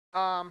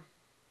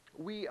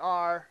We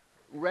are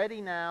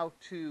ready now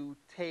to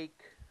take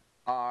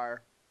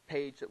our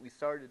page that we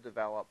started to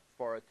develop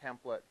for a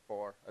template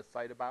for a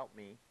site about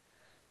me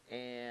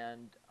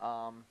and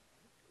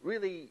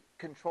really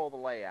control the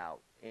layout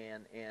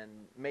and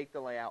make the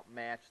layout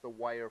match the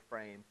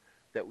wireframe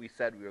that we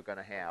said we were going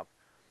to have.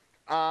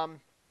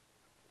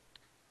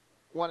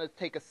 Want to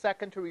take a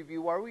second to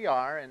review where we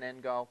are and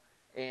then go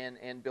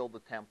and build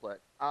the template.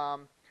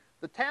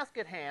 The task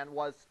at hand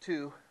was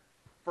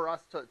for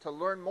us to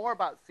learn more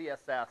about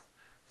CSS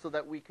so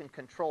that we can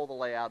control the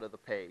layout of the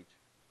page.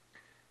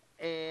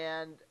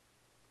 And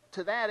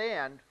to that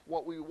end,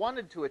 what we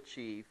wanted to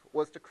achieve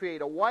was to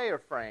create a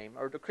wireframe,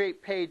 or to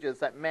create pages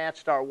that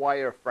matched our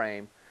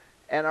wireframe.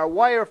 And our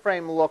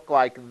wireframe looked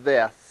like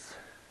this,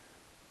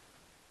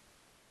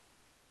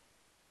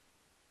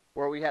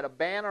 where we had a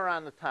banner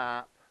on the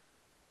top,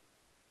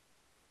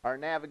 our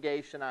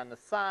navigation on the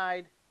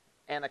side,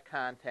 and a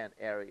content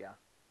area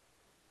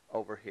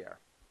over here.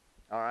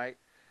 All right?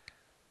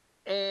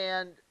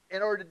 And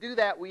in order to do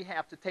that, we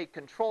have to take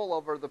control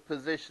over the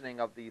positioning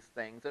of these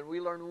things. And we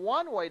learned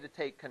one way to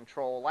take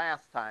control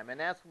last time, and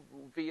that's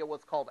via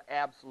what's called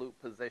absolute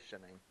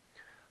positioning.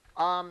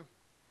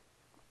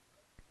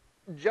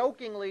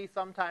 Jokingly,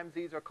 sometimes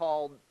these are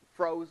called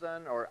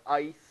frozen or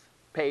ice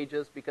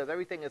pages because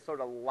everything is sort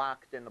of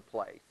locked into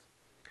place.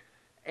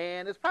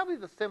 And it's probably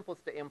the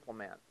simplest to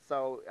implement.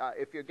 So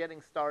if you're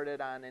getting started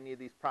on any of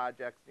these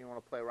projects and you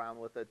want to play around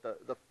with it,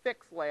 the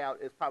fixed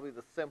layout is probably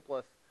the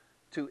simplest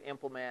to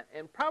implement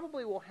and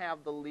probably will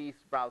have the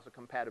least browser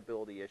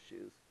compatibility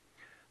issues.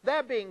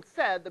 That being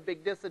said, the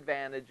big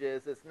disadvantage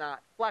is it's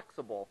not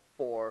flexible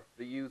for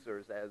the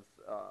users and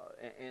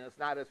it's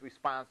not as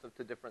responsive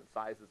to different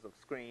sizes of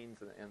screens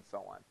and so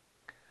on.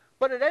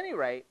 But at any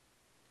rate,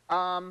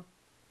 the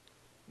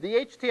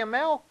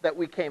HTML that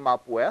we came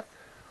up with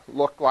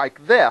looked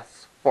like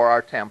this for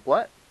our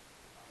template,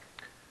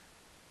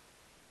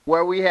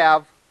 where we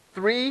have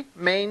three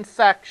main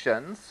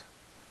sections: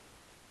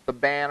 the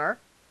banner,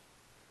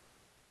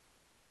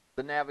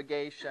 the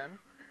navigation,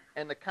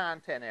 and the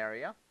content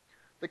area.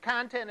 The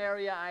content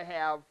area, I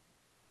have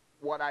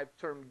what I've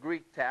termed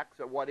Greek text,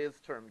 or what is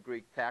termed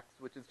Greek text,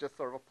 which is just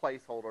sort of a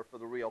placeholder for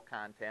the real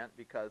content,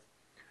 because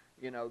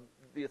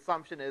the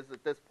assumption is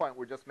at this point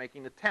we're just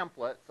making the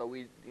template, so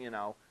we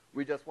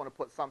just want to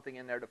put something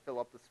in there to fill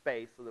up the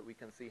space so that we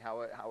can see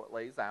how it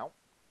lays out.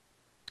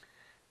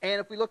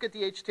 And if we look at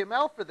the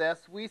HTML for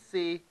this, we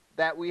see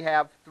that we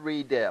have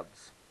three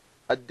divs: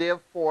 a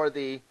div for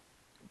the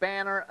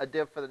banner, a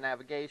div for the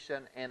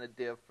navigation, and a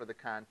div for the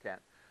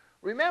content.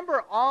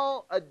 Remember,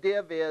 all a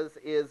div is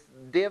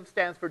div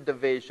stands for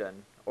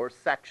division or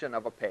section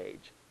of a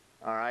page.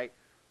 All right.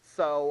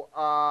 So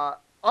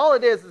all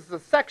it is a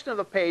section of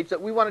the page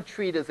that we want to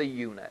treat as a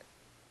unit.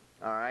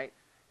 All right.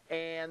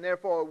 And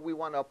therefore, we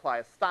want to apply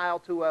a style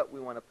to it. We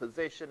want to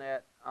position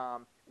it.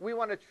 We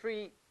want to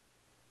treat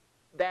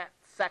that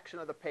section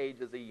of the page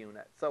as a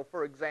unit. So,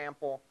 for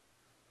example,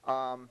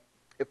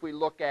 if we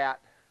look at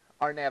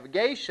our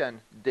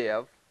navigation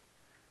div,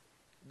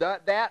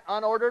 that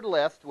unordered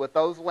list with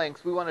those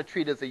links, we want to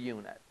treat as a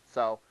unit.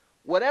 So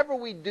whatever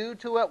we do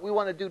to it, we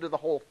want to do to the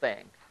whole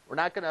thing. We're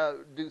not going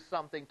to do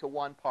something to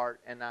one part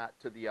and not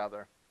to the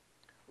other.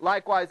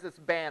 Likewise, this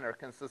banner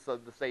consists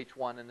of this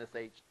H1 and this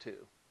H2.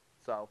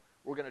 So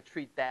we're going to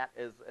treat that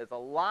as a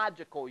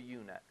logical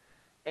unit.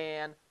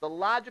 And the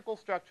logical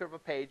structure of a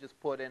page is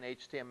put in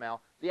HTML.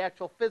 The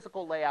actual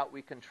physical layout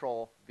we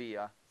control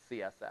via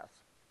CSS.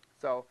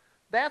 So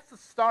that's the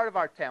start of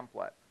our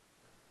template.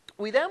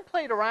 We then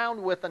played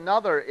around with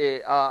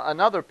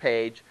another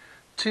page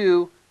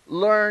to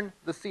learn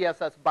the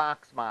CSS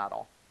Box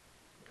Model,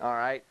 all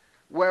right,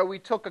 where we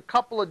took a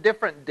couple of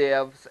different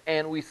divs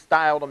and we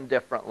styled them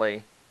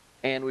differently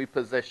and we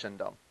positioned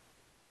them.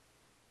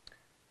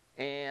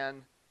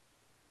 And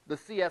the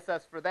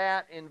CSS for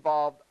that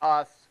involved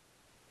us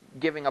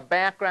giving a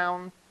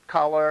background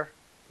color,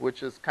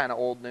 which is kind of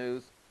old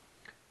news.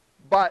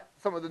 But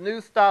some of the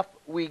new stuff,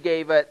 we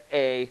gave it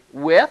a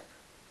width,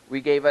 we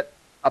gave it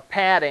a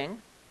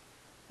padding,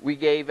 we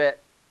gave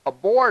it a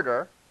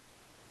border,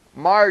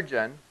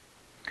 margin,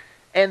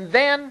 and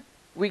then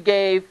we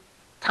gave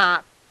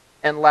top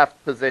and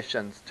left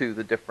positions to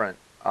the different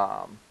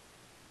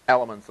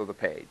elements of the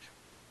page.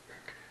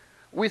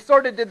 We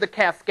sort of did the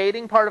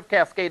cascading part of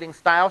cascading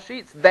style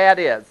sheets. That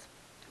is,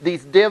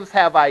 these divs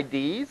have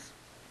IDs,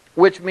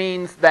 which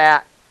means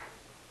that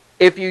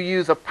if you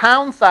use a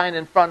pound sign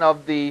in front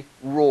of the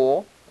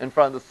rule, in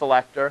front of the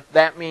selector,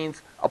 that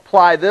means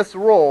apply this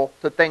rule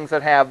to things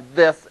that have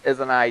this as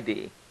an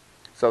ID.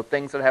 So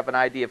things that have an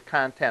ID of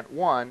content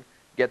 1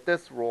 get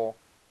this rule.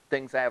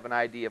 Things that have an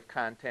ID of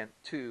content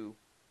 2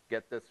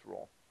 get this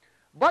rule.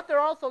 But they're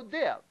also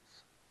divs.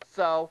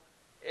 So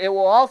it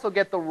will also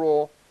get the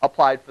rule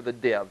applied for the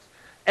divs.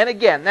 And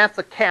again, that's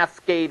a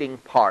cascading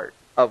part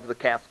of the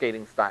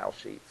cascading style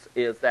sheets,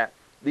 is that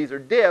these are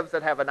divs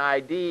that have an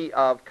ID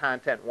of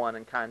content 1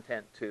 and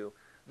content 2.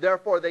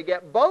 Therefore, they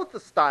get both the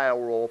style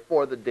rule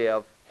for the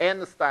div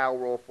and the style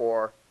rule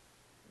for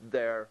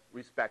their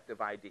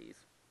respective IDs.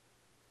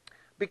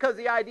 because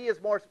the ID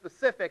is more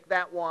specific,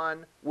 that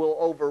one will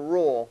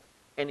overrule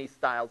any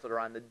styles that are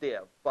on the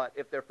div. But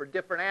if they're for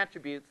different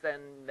attributes, then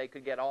they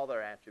could get all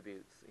their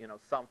attributes,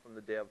 some from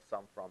the div,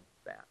 some from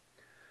that.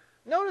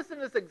 Notice in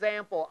this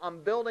example,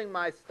 I'm building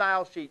my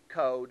style sheet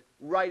code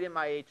right in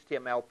my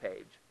HTML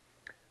page.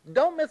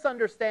 Don't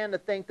misunderstand to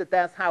think that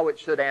that's how it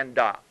should end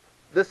up.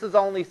 This is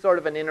only sort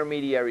of an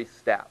intermediary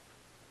step.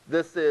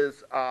 This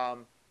is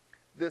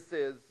just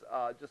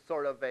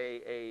sort of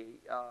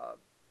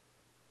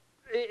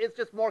it's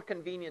just more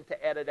convenient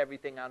to edit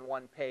everything on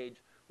one page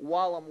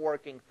while I'm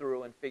working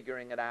through and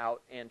figuring it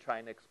out and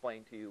trying to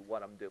explain to you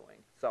what I'm doing.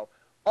 So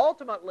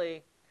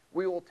ultimately,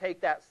 we will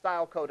take that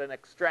style code and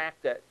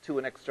extract it to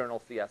an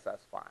external CSS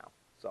file.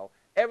 So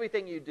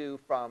everything you do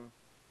from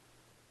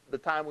the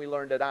time we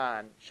learned it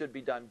on should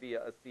be done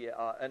via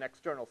an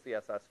external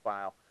CSS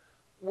file.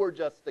 We're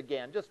just,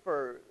 again, just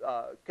for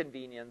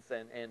convenience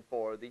and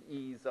for the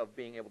ease of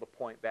being able to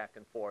point back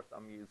and forth,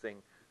 I'm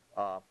using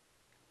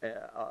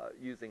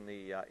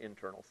the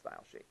internal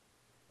style sheet.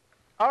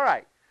 All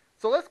right,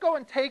 so let's go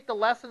and take the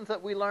lessons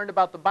that we learned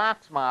about the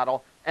box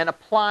model and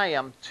apply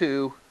them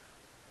to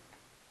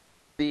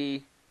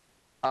the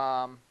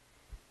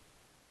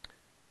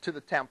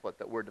template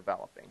that we're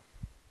developing.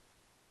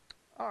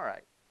 All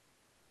right.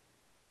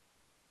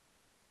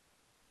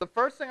 The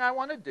first thing I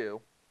want to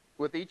do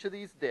with each of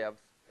these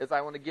divs is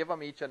I want to give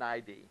them each an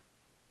ID.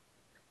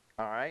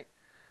 All right?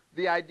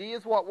 The ID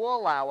is what will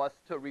allow us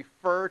to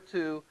refer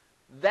to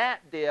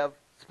that div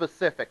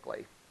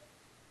specifically.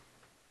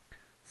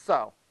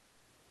 So,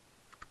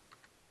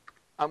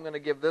 I'm going to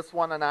give this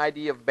one an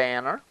ID of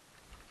banner,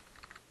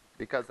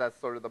 because that's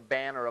sort of the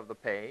banner of the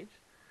page.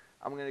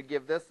 I'm going to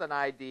give this an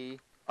ID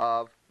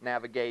of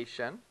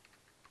navigation,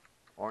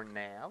 or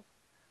nav.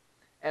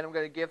 And I'm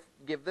going to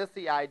give this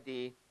the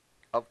ID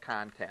of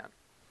content.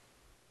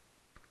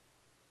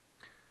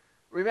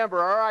 Remember,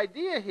 our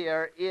idea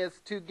here is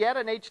to get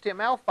an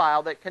HTML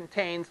file that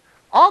contains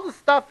all the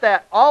stuff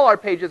that all our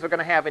pages are going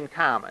to have in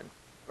common,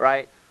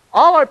 right?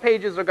 All our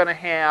pages are going to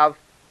have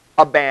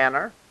a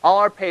banner. All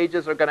our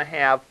pages are going to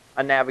have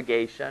a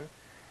navigation.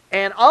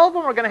 And all of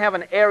them are going to have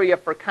an area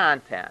for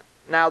content.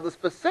 Now, the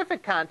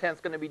specific content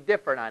is going to be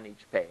different on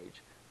each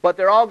page, but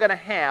they're all going to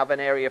have an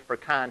area for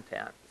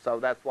content. So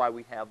that's why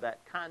we have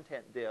that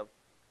content div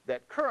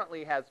that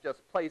currently has just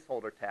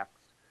placeholder text,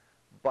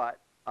 but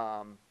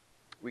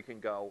we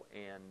can go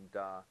and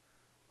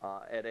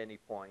at any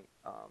point,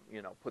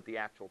 put the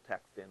actual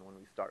text in when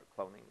we start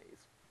cloning these.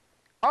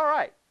 All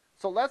right,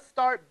 so let's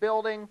start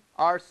building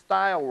our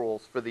style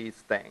rules for these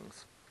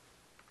things.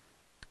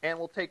 And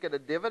we'll take it a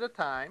div at a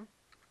time.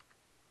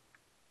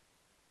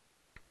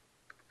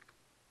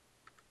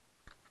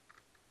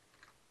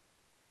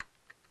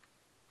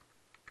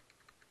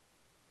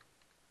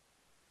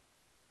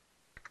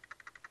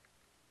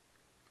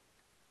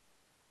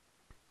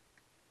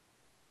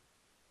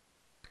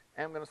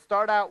 And I'm going to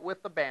start out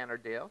with the banner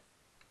div.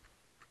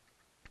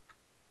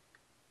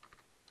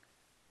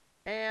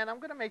 And I'm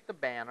going to make the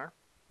banner.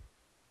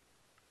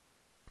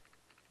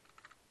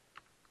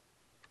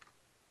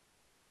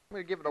 I'm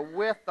going to give it a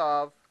width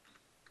of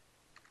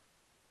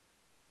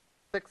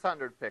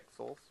 600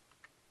 pixels.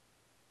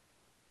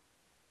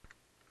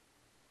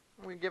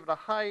 I'm going to give it a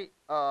height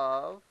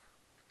of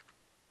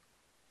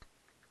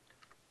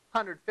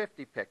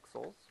 150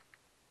 pixels.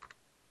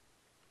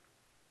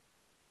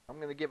 I'm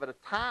going to give it a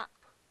top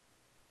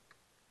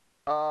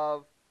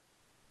of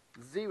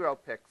 0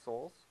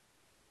 pixels,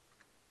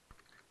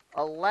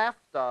 a left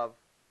of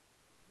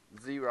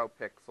 0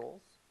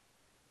 pixels,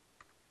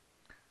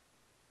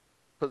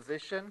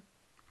 position,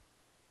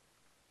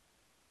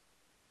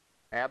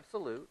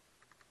 absolute,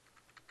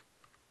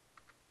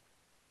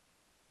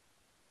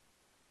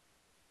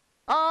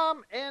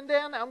 and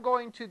then I'm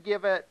going to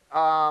give it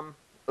a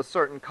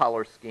certain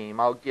color scheme.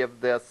 I'll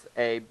give this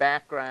a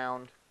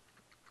background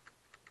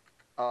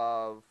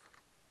of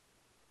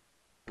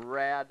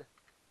red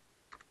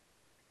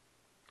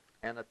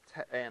and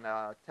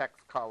a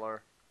text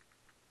color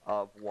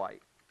of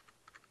white.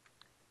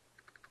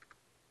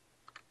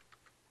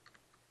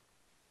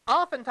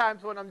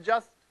 Oftentimes when I'm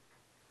just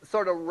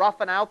sort of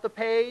roughing out the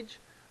page,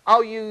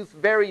 I'll use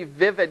very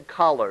vivid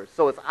colors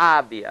so it's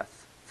obvious.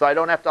 So I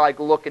don't have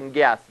to look and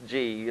guess,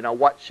 gee,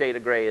 what shade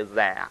of gray is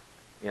that?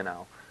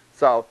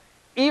 So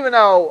even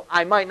though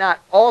I might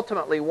not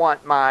ultimately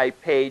want my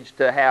page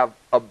to have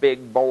a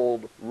big,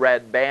 bold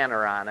red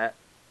banner on it,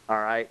 all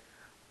right,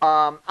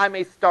 I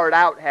may start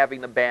out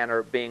having the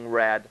banner being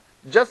red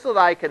just so that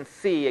I can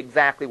see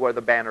exactly where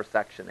the banner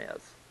section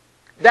is.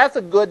 That's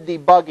a good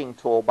debugging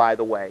tool, by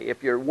the way.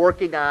 If you're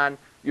working on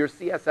your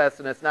CSS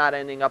and it's not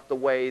ending up the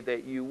way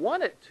that you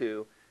want it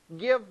to,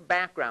 give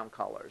background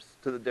colors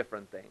to the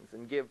different things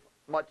and give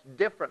much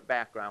different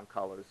background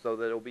colors so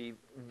that it'll be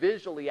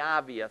visually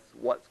obvious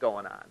what's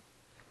going on.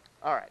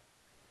 All right,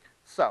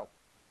 so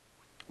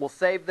we'll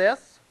save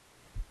this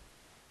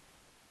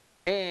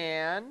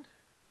and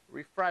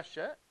refresh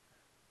it.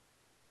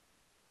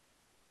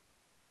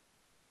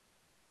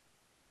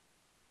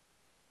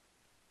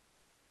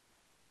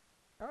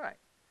 All right.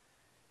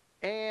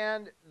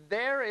 And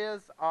there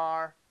is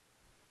our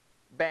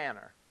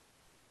banner.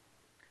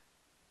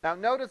 Now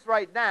notice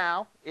right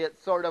now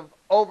it sort of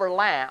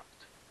overlapped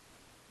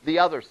the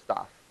other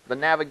stuff. The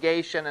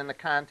navigation and the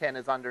content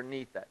is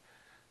underneath it.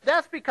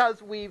 That's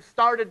because we've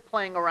started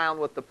playing around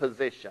with the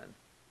position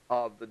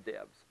of the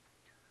divs.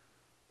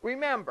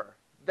 Remember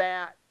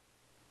that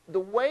the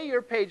way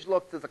your page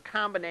looks is a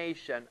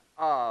combination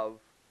of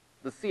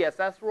the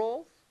CSS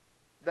rules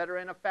that are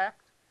in effect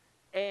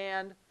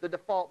and the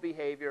default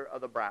behavior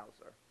of the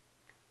browser.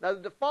 Now, the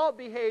default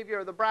behavior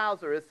of the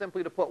browser is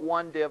simply to put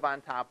one div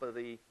on top of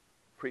the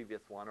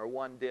previous one, or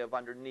one div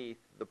underneath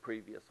the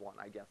previous one,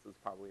 I guess is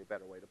probably a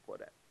better way to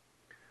put it.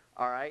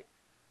 All right?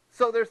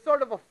 So there's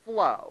sort of a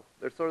flow.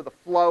 There's sort of the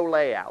flow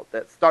layout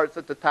that starts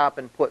at the top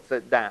and puts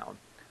it down.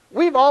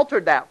 We've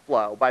altered that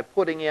flow by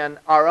putting in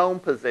our own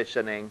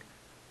positioning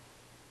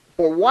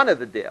for one of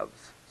the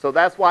divs. So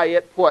that's why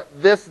it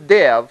put this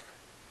div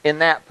in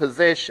that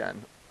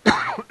position.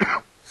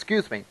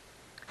 Excuse me.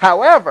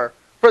 However,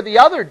 for the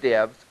other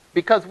divs,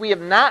 because we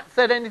have not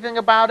said anything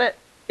about it,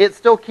 it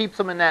still keeps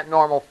them in that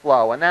normal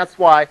flow. And that's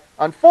why,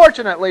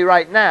 unfortunately,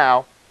 right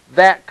now,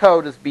 that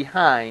code is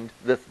behind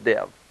this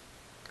div.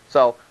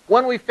 So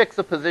when we fix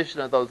the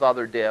position of those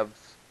other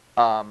divs,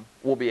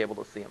 we'll be able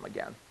to see them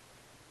again.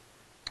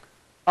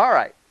 All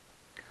right.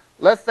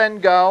 Let's then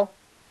go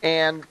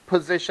and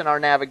position our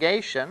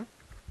navigation.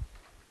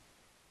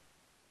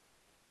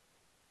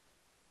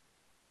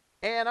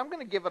 And I'm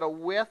going to give it a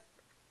width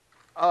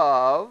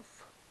of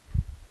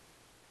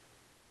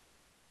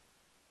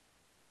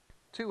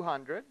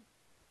 200,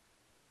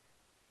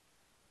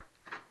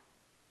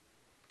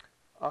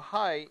 a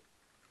height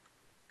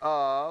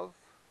of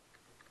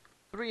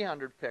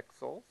 300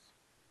 pixels,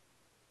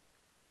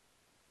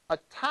 a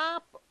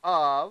top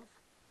of,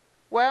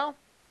 well,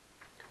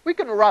 we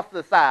can rough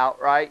this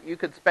out, right? You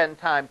could spend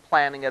time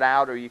planning it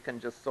out, or you can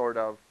just sort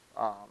of,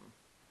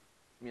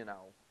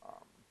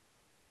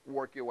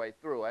 work your way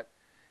through it.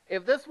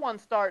 If this one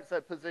starts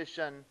at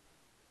position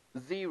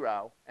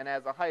 0 and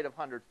has a height of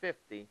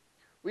 150,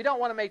 we don't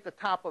want to make the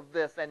top of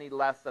this any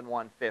less than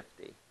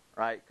 150,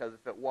 right? Because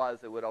if it was,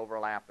 it would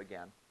overlap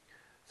again.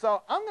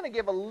 So I'm going to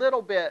give a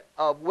little bit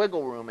of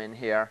wiggle room in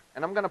here,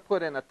 and I'm going to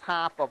put in a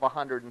top of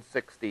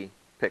 160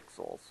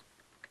 pixels.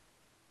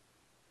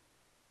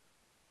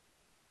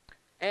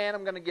 And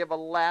I'm going to give a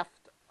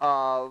left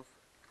of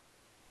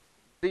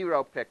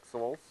 0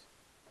 pixels.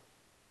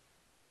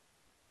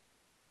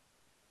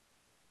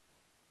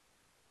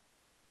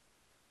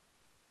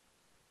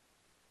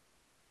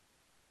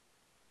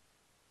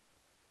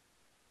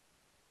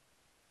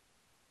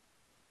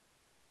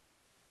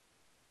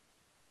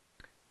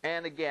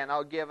 And again,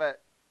 I'll give it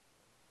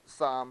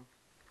some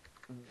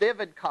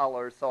vivid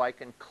colors so I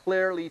can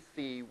clearly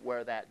see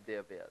where that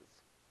div is.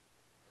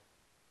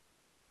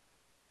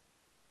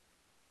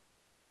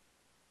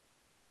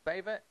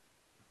 Save it.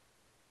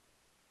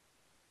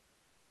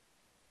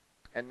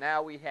 And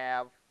now we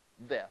have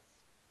this.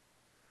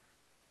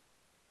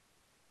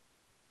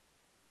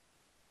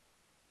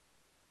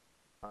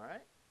 All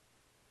right.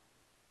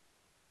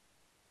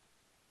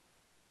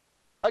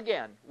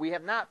 Again, we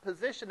have not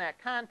positioned that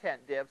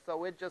content div,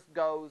 so it just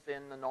goes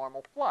in the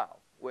normal flow,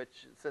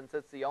 which, since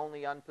it's the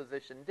only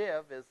unpositioned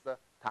div, is the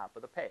top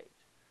of the page.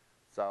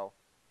 So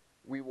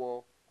we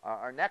will,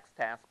 our next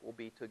task will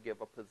be to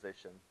give a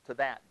position to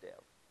that div.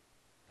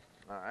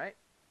 All right,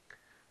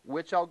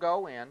 which I'll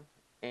go in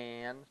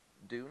and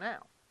do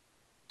now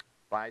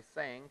by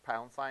saying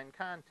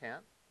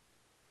 #content,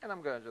 and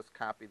I'm going to just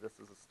copy this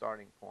as a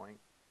starting point.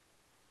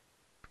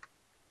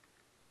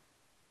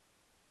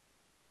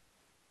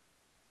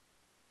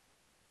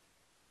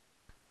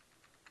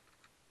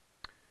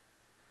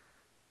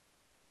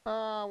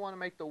 I want to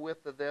make the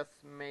width of this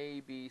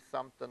maybe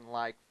something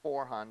like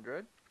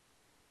 400.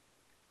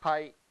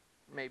 Height,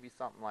 maybe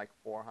something like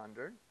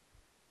 400.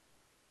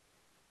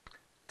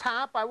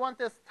 Top, I want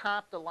this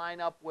top to line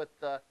up with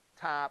the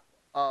top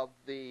of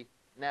the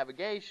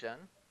navigation,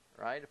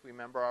 right? If we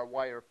remember our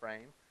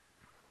wireframe.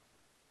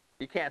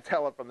 You can't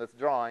tell it from this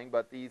drawing,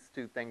 but these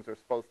two things are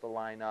supposed to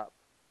line up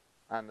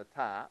on the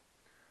top.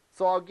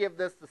 So I'll give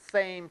this the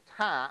same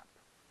top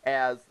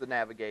as the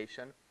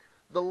navigation.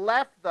 The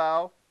left,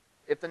 though,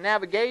 if the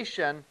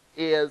navigation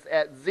is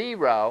at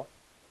 0,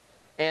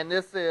 and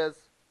this is,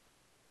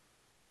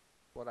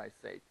 what I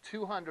say,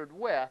 200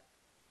 width,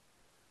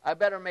 I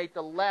better make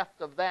the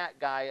left of that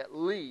guy at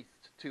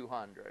least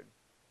 200.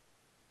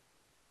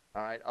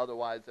 All right,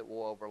 otherwise it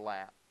will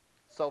overlap.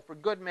 So for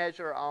good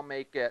measure, I'll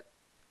make it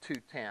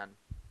 210.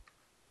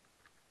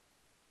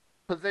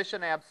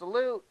 Position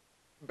absolute,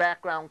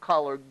 background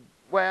color,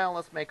 well,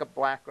 let's make a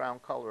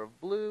background color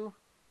of blue.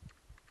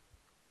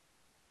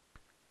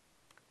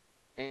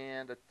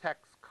 And a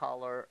text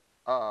color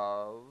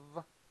of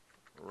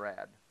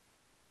red.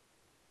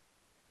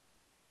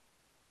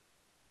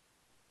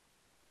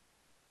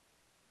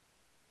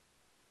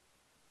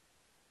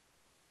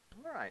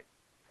 All right.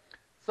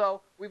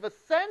 So we've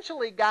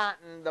essentially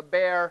gotten the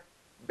bare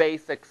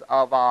basics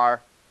of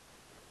our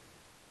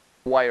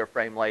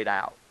wireframe laid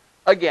out.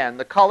 again,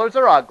 the colors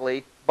are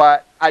ugly,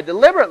 but I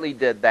deliberately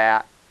did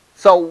that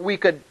so we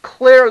could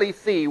clearly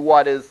see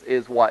what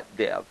is what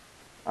div.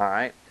 All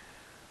right.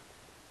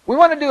 We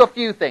want to do a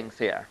few things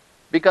here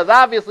because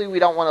obviously we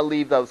don't want to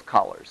leave those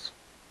colors.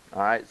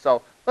 All right.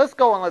 So let's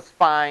go and let's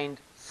find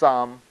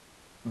some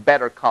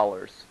better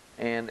colors,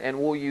 and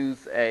we'll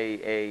use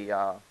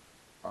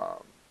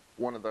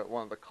one of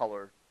the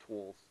color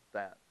tools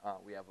that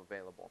we have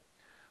available.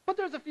 But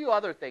there's a few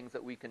other things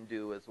that we can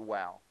do as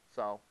well.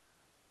 So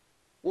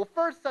we'll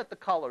first set the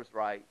colors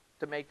right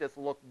to make this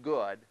look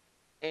good,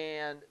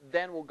 and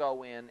then we'll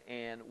go in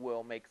and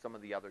we'll make some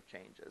of the other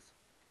changes.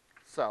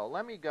 So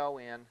let me go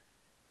in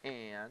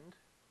and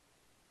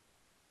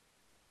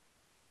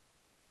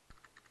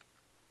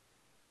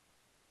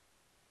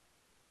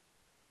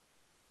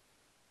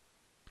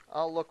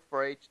I'll look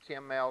for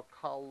HTML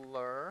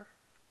color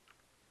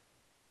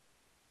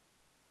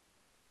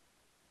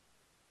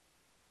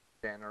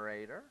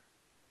generator.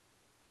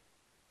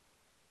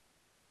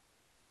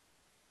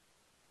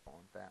 I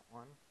want that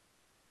one.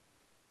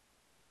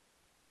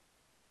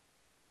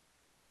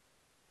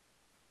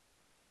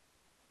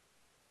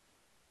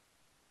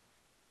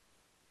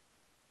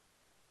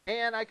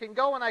 And I can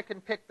go and I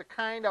can pick the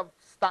kind of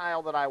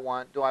style that I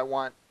want. Do I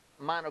want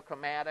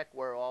monochromatic,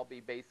 where it'll all be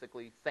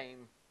basically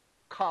same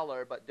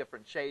color but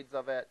different shades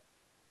of it?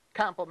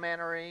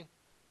 Complementary,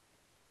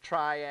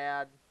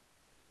 triad,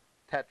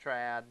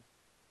 tetrad,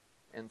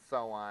 and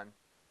so on.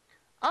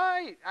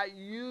 I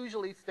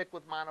usually stick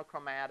with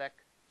monochromatic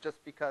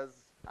just because,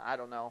 I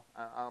don't know,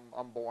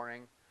 I'm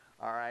boring,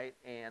 all right?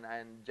 And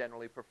I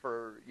generally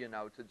prefer,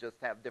 to just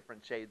have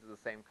different shades of the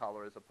same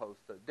color as opposed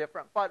to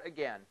different. But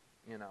again,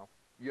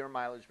 your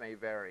mileage may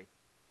vary.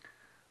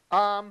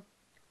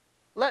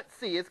 Let's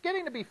see, it's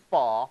getting to be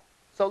fall,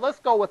 so let's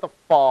go with a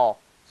fall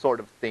sort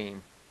of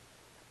theme.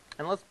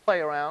 And let's play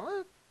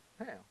around.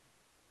 Hey,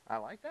 I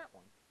like that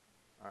one.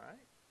 All right,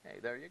 hey,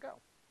 there you go.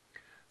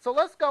 So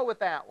let's go with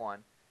that one.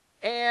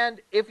 And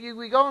if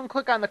we go and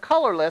click on the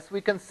color list,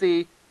 we can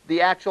see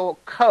the actual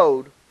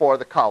code for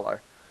the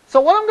color. So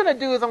what I'm going to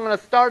do is I'm going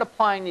to start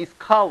applying these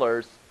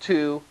colors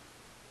to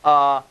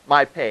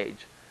my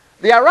page.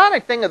 The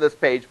ironic thing of this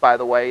page, by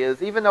the way,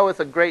 is even though it's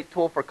a great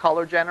tool for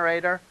color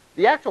generator,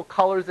 the actual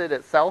colors it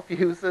itself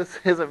uses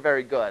isn't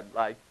very good.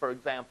 Like, for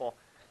example,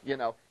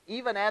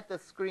 even at the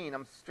screen,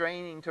 I'm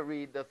straining to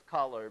read this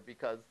color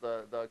because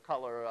the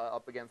color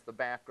up against the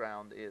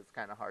background is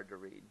kind of hard to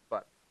read.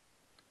 But,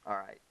 all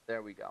right,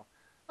 there we go.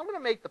 I'm going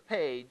to make the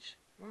page,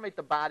 I'm going to make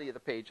the body of the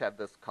page have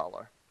this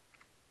color.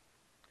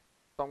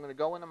 So I'm going to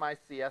go into my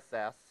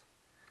CSS,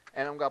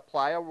 and I'm going to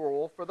apply a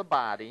rule for the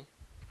body,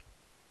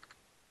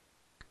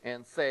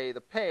 and say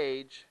the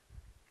page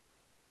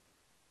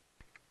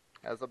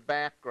has a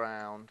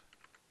background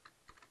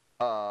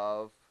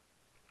of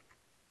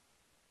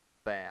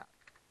that.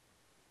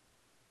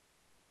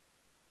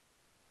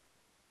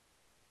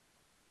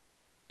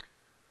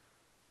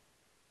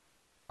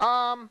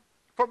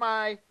 For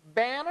my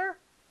banner,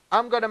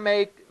 I'm going to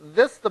make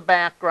this the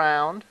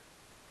background.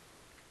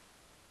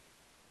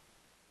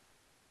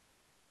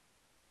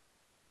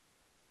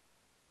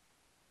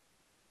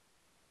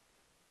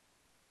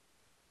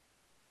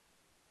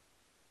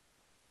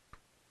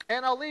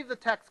 And I'll leave the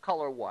text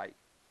color white.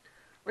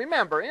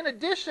 Remember, in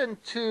addition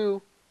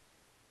to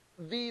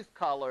these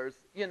colors,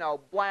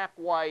 black,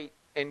 white,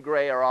 and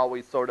gray are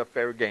always sort of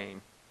fair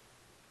game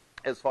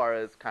as far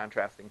as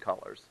contrasting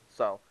colors.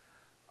 So,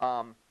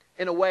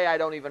 in a way, I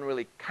don't even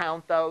really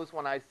count those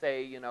when I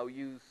say,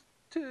 use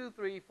 2,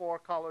 3, 4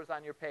 colors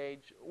on your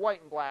page.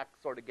 White and black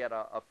sort of get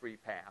a free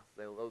pass.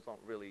 Those don't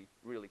really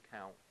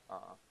count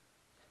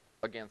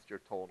against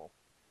your total.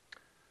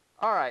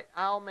 All right,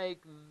 I'll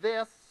make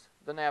this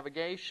the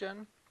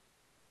navigation,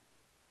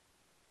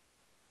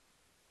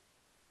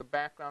 the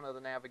background of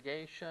the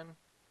navigation,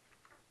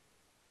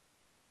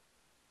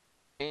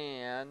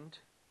 and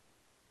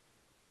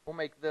we'll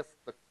make this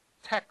the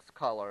text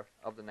color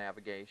of the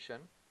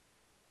navigation.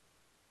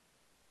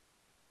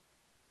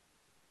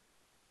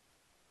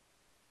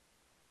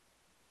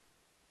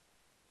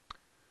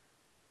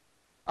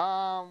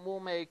 We'll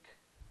make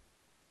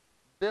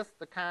this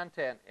the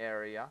content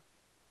area.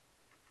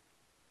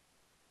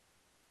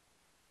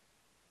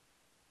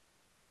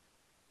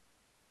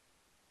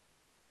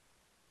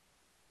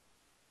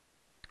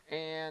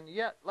 And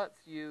yet,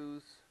 let's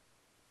use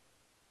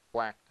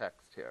black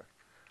text here.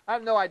 I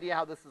have no idea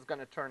how this is going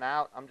to turn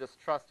out. I'm just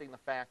trusting the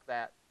fact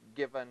that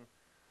given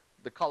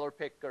the color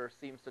picker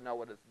seems to know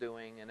what it's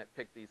doing and it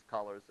picked these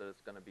colors, that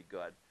it's going to be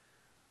good.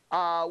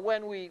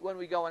 When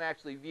we go and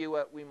actually view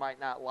it, we might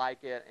not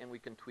like it, and we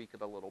can tweak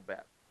it a little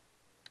bit.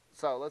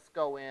 So let's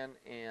go in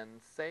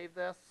and save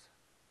this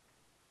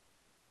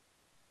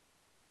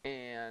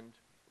and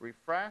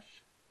refresh.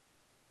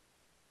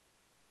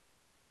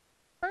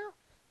 Well,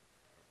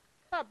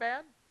 not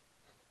bad.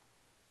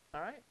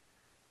 All right.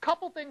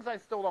 Couple things I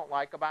still don't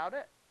like about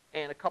it,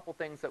 and a couple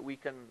things that we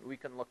can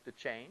look to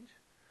change.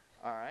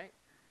 All right.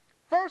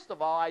 First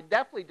of all, I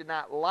definitely did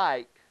not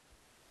like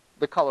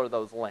the color of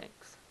those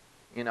links.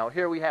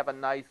 Here we have a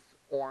nice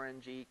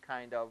orangey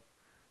kind of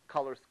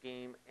color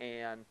scheme,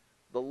 and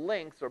the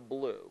links are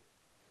blue.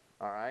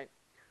 All right?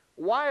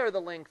 Why are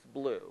the links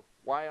blue?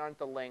 Why aren't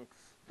the links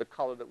the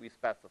color that we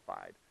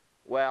specified?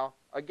 Well,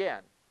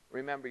 again,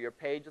 remember your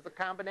page is a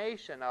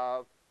combination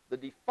of the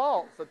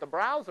defaults that the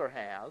browser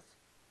has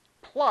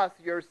plus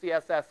your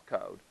CSS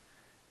code.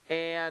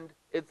 And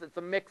it's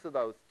a mix of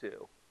those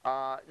two.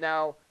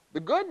 Now, the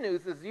good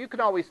news is you can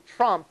always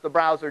trump the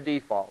browser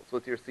defaults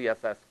with your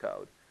CSS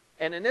code.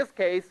 And in this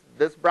case,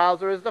 this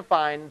browser is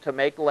defined to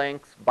make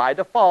links by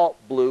default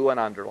blue and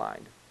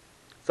underlined.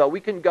 So we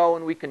can go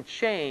and we can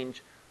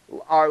change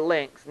our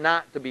links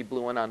not to be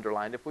blue and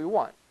underlined if we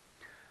want.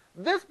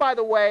 This, by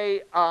the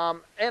way,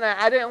 and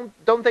I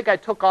don't think I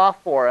took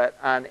off for it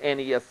on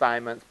any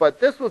assignments, but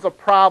this was a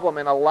problem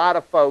in a lot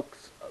of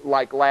folks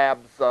like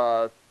labs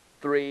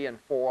 3 and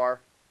 4,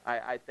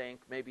 I think,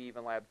 maybe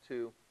even lab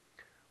 2.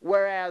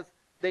 Whereas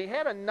they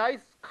had a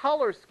nice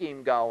color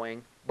scheme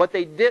going, but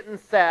they didn't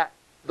set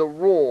the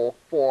rule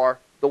for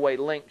the way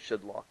links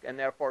should look, and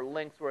therefore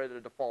links were at a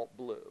default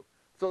blue.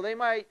 So they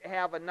might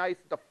have a nice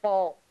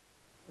default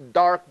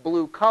dark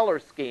blue color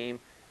scheme,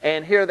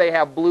 and here they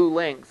have blue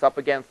links up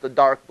against the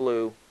dark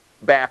blue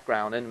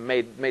background and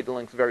made the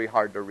links very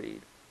hard to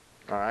read.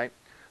 All right?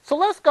 So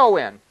let's go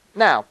in.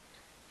 Now,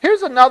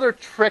 here's another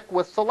trick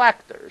with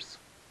selectors.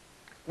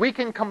 We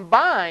can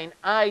combine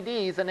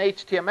IDs and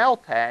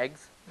HTML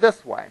tags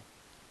this way.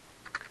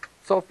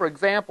 So for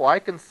example, I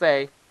can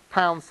say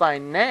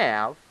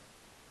 #nav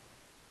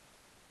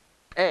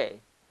A.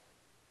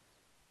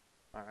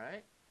 All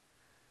right?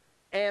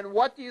 And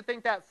what do you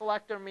think that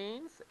selector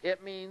means?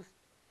 It means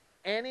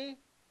any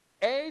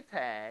A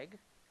tag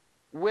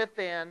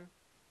within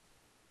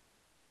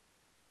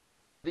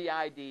the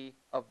ID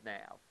of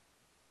nav.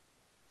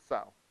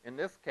 So, in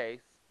this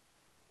case,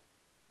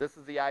 this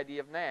is the ID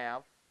of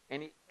nav.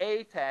 Any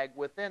A tag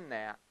within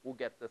that will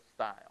get this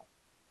style.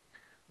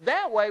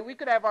 That way, we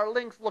could have our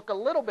links look a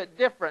little bit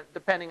different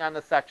depending on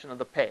the section of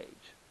the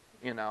page.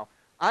 You know,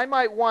 I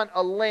might want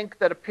a link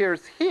that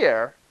appears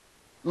here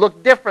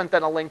look different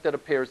than a link that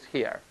appears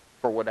here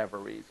for whatever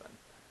reason.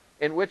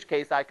 In which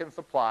case, I can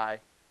supply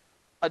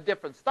a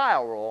different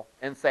style rule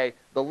and say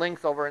the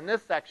links over in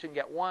this section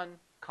get one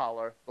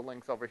color, the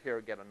links over here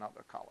get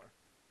another color.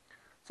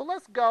 So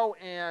let's go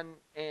and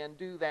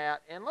do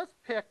that, and let's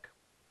pick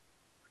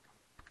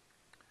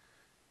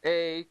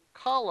a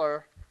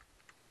color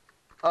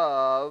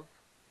of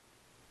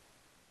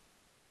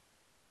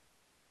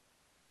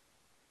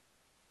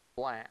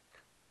black.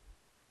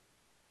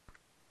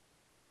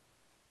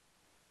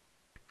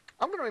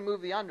 I'm going to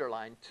remove the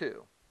underline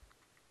too.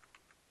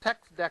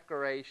 Text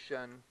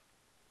decoration,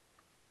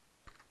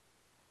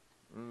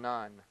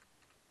 none.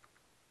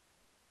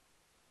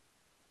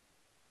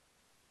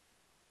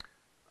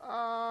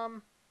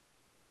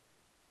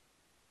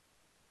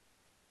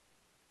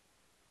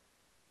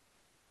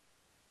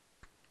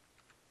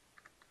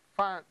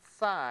 Font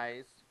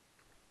size,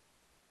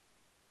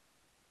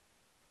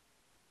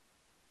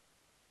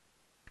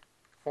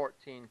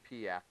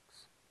 14px.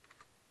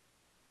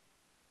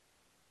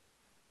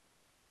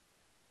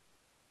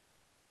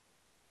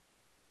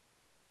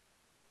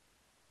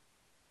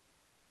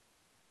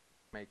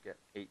 Make it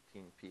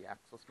 18px.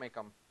 Let's make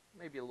them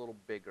maybe a little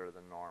bigger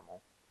than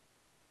normal.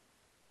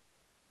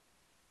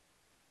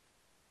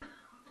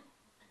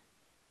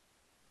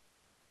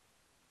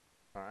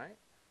 All right.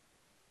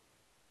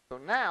 So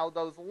now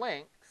those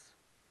links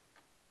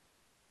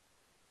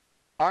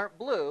aren't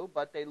blue,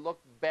 but they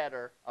look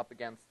better up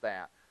against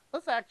that.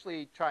 Let's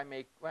actually try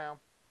make, well,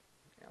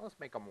 yeah, let's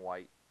make them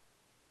white.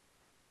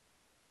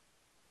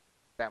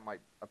 That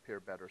might appear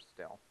better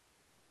still.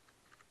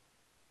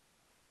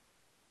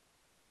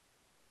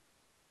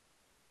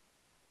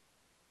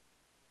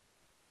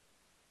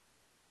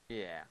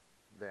 Yeah,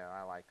 there,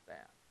 I like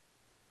that.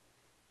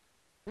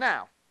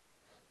 Now,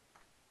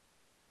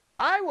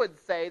 I would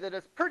say that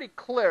it's pretty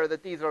clear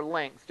that these are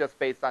links just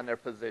based on their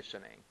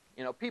positioning.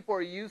 You know, people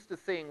are used to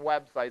seeing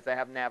websites that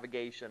have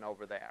navigation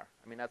over there.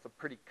 I mean, that's a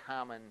pretty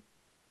common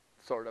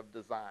sort of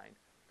design.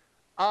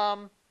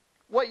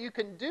 What you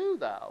can do,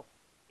 though,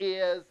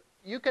 is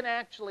you can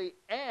actually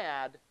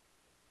add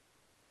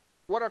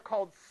what are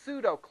called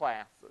pseudo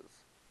classes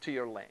to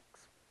your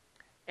links.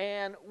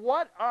 And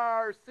what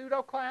are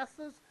pseudo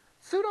classes?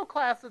 Pseudo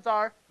classes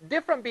are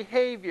different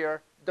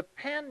behavior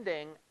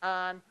depending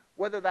on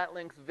whether that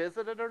link's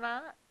visited or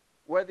not,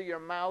 whether your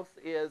mouse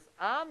is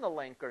on the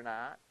link or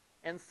not,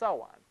 and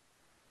so on.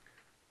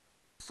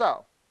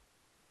 So,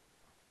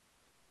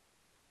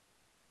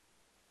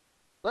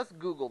 let's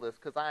Google this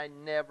because I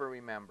never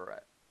remember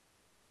it.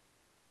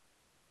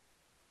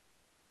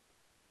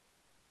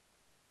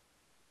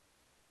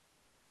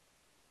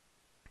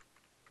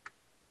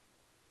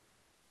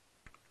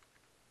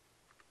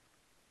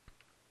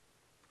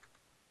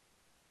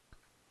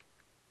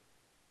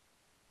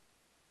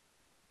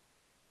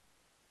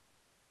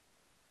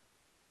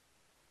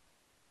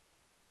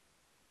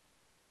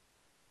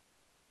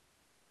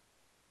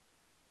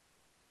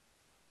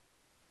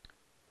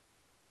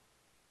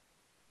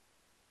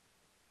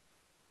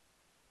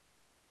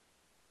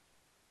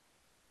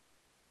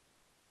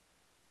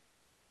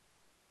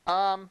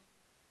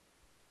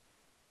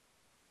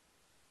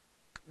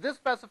 This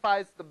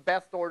specifies the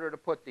best order to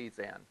put these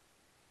in.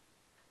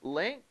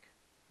 Link,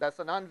 that's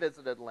an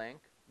unvisited link.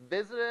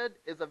 Visited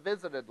is a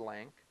visited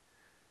link.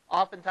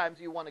 Oftentimes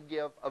you want to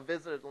give a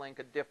visited link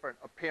a different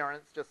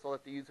appearance just to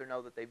let the user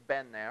know that they've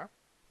been there.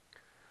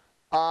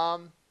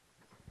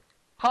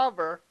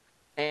 Hover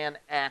and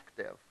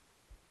active.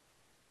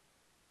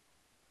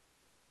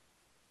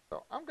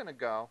 So I'm going to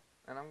go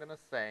and I'm going to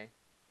say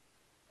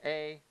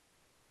a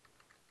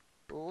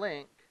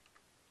link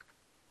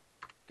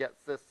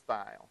gets this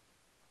style.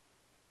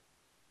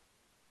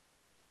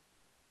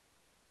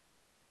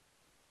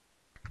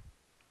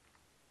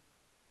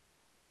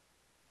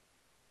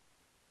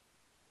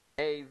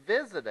 A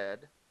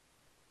visited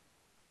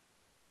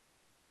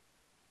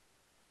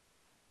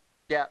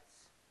gets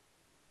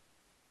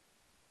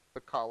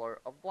the color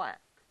of black.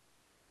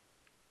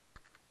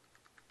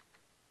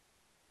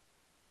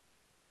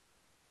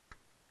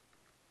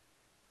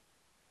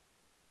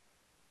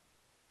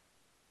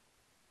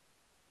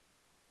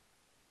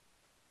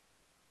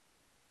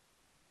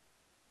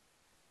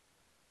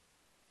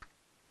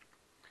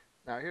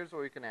 Now here's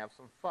where we can have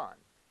some fun.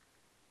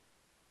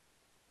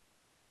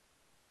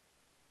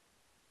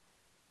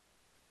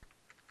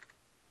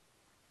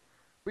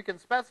 We can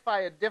specify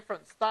a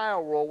different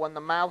style rule when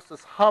the mouse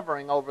is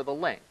hovering over the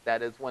link.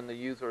 That is, when the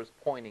user is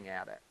pointing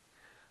at it.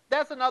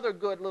 That's another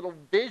good little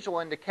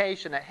visual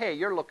indication that, hey,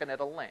 you're looking at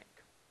a link.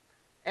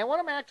 And what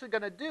I'm actually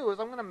going to do is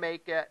I'm going to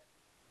make it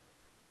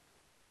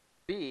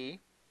be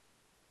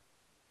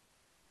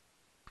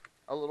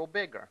a little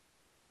bigger.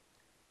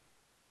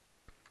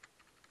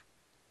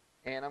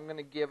 And I'm going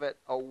to give it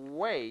a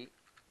weight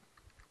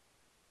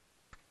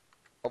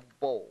of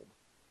bold.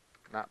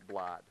 Not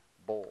blood,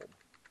 bold.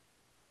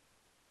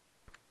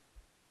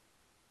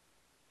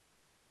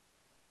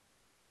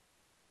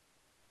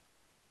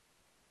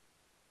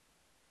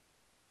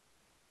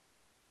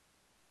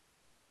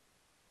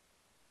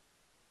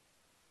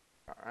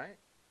 All right.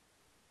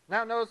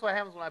 Now notice what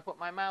happens when I put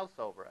my mouse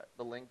over it.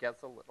 The link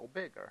gets a little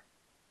bigger.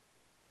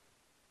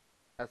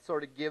 That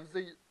sort of gives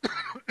the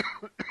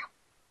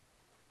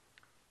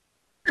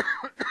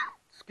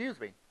excuse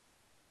me.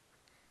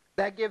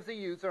 That gives the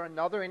user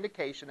another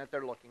indication that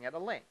they're looking at a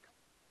link.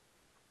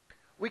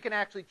 We can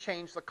actually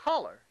change the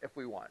color if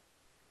we want.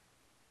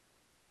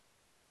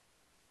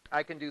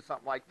 I can do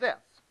something like this.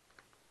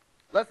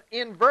 Let's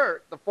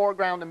invert the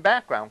foreground and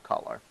background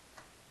color.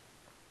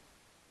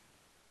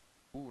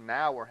 Ooh,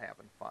 now we're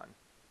having fun.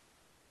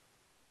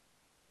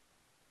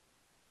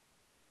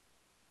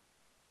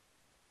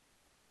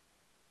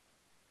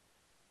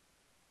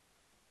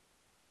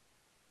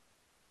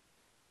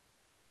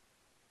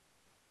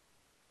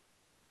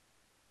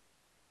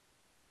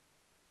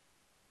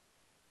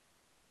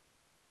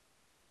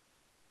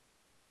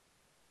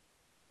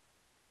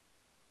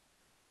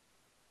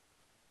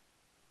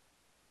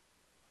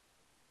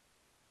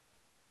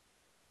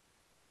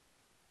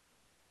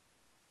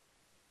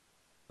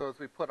 So as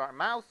we put our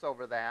mouse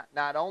over that,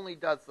 not only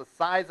does the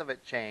size of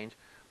it change,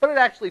 but it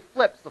actually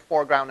flips the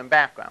foreground and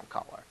background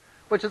color,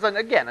 which is,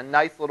 again, a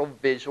nice little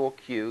visual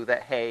cue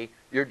that, hey,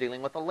 you're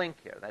dealing with a link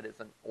here. That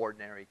isn't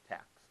ordinary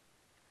text.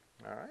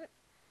 All right.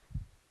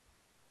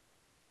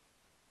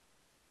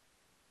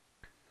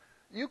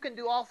 You can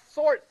do all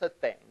sorts of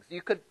things.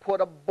 You could put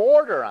a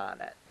border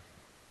on it,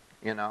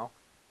 you know,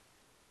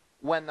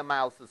 when the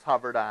mouse is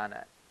hovered on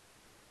it.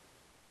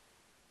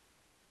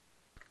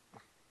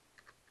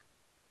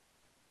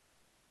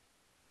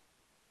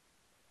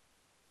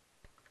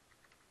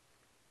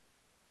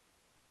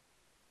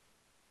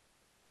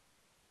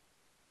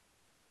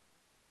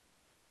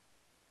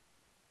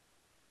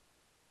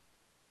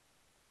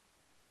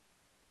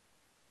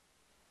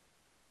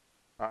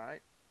 All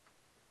right.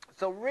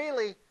 So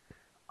really,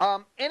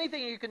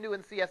 anything you can do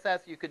in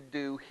CSS, you could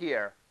do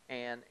here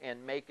and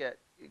make it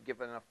give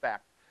it an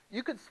effect.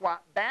 You could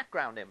swap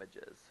background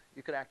images.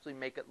 You could actually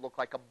make it look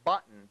like a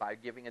button by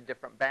giving a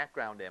different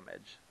background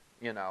image,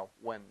 you know,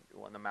 when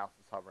the mouse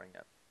is hovering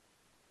it.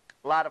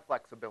 A lot of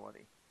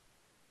flexibility.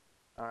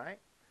 All right.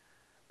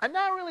 I'm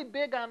not really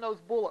big on those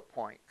bullet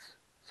points,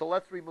 so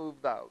let's remove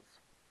those.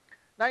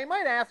 Now, you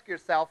might ask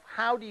yourself,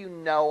 how do you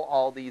know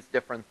all these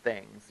different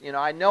things? You know,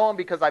 I know them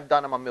because I've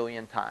done them a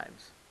million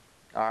times,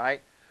 all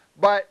right?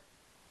 But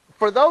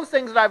for those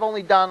things that I've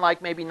only done like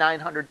maybe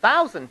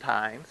 900,000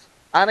 times,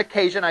 on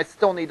occasion I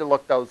still need to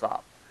look those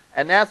up.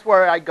 And that's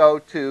where I go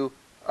to,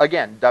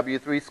 again,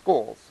 W3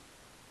 Schools.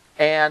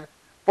 And,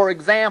 for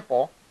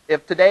example,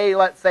 if today,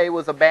 let's say,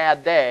 was a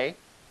bad day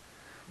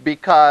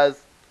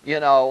because,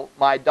 you know,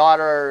 my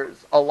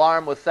daughter's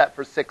alarm was set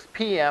for 6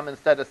 p.m.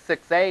 instead of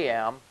 6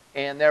 a.m.,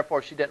 and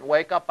therefore she didn't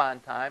wake up on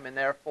time, and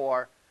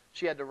therefore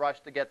she had to rush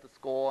to get to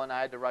school, and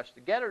I had to rush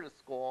to get her to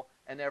school,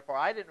 and therefore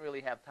I didn't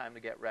really have time to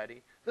get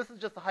ready. This is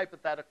just a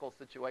hypothetical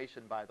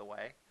situation, by the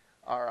way.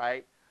 All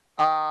right.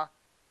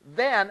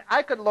 Then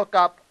I could look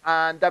up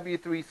on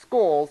W3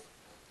 Schools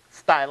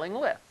styling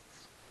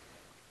lists,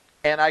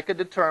 and I could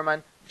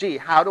determine, gee,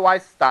 how do I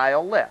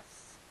style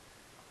lists?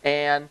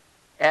 And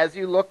as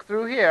you look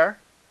through here,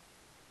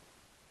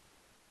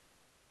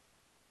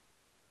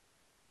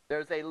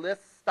 there's a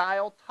list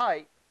style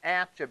type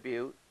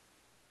attribute,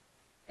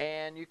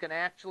 and you can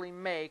actually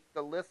make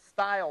the list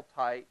style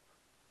type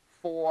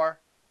for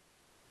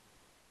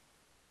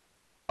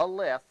a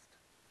list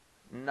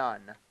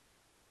none.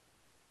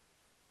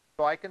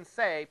 So I can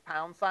say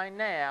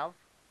 #nav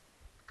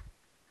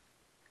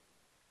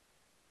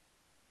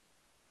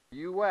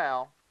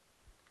ul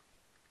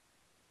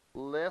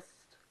list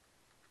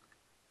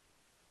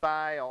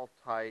style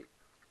type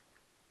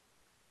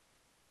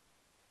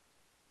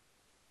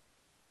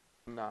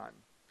none.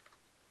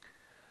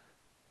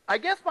 I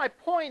guess my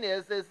point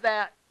is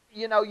that,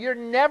 you know, you're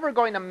never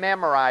going to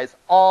memorize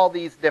all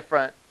these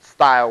different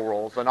style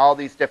rules and all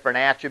these different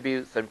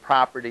attributes and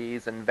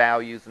properties and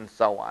values and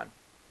so on.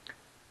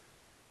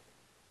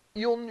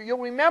 You'll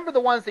remember the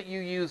ones that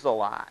you use a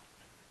lot.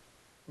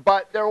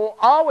 But there will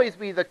always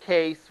be the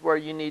case where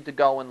you need to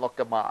go and look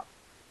them up.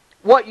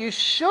 What you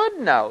should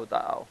know,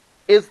 though,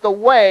 is the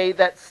way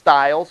that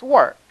styles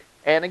work.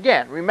 And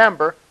again,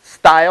 remember,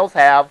 styles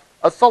have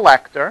a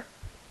selector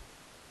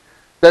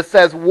that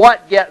says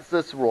what gets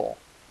this rule.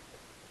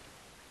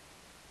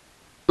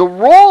 The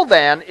rule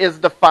then is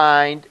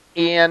defined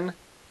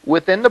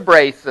within the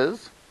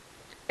braces,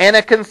 and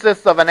it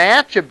consists of an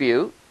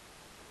attribute,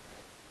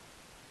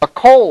 a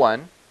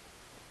colon,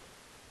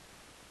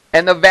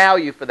 and the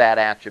value for that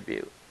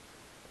attribute.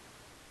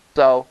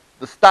 So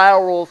the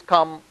style rules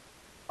come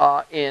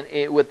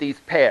with these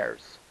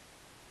pairs: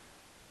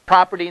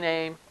 property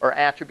name or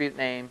attribute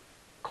name,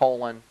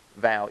 colon,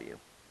 value.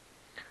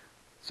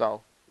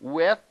 So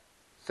width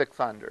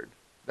 600,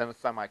 then a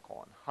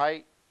semicolon,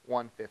 height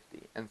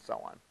 150, and so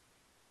on.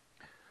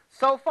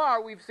 So far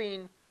we've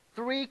seen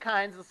three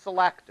kinds of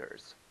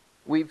selectors.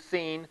 We've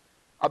seen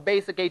a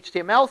basic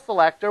HTML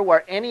selector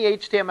where any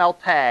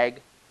HTML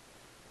tag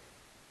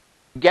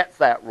gets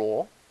that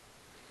rule.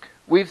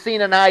 We've seen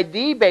an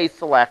ID-based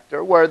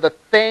selector where the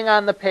thing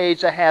on the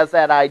page that has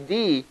that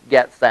ID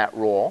gets that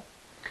rule.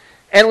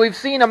 And we've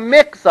seen a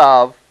mix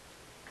of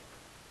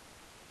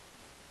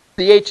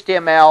the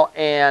HTML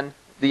and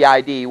the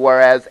ID,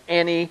 whereas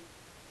any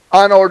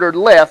unordered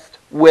list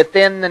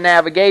within the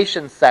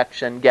navigation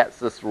section gets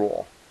this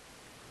rule.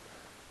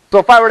 So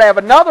if I were to have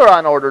another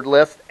unordered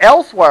list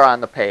elsewhere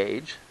on the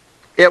page,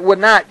 it would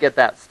not get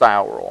that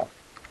style rule.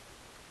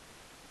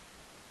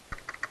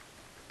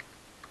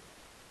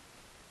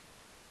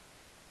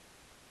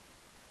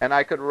 And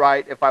I could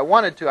write, if I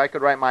wanted to, I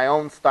could write my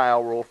own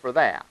style rule for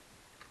that.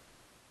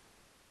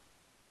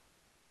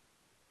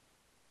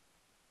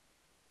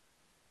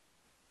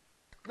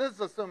 This is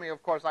assuming,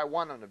 of course, I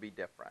want them to be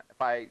different.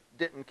 If I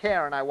didn't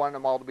care and I wanted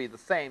them all to be the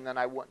same, then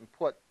I wouldn't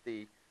put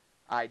the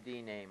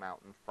ID name out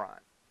in front.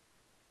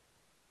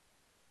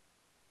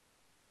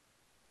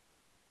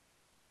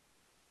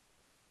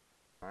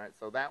 All right,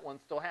 so that one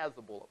still has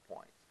the bullet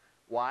points.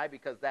 Why?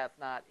 Because that's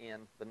not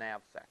in the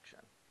nav section.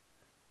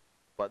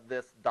 But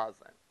this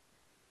doesn't.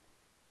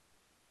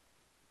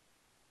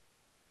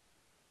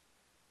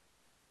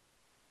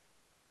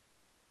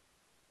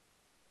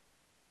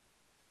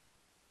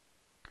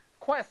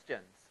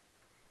 Questions?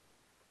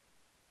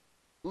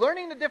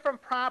 Learning the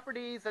different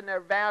properties and their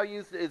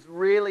values is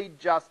really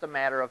just a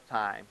matter of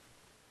time.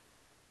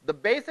 The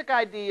basic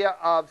idea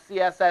of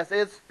CSS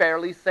is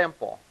fairly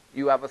simple.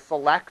 You have a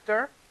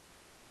selector,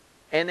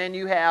 and then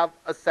you have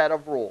a set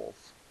of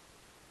rules.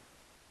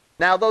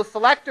 Now, those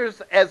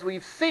selectors, as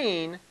we've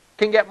seen,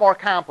 can get more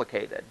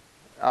complicated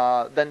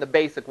than the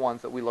basic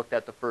ones that we looked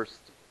at the first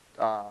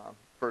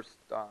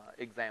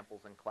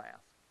examples in class.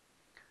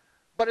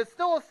 But it's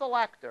still a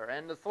selector,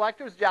 and the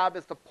selector's job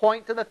is to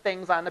point to the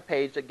things on the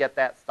page that get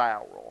that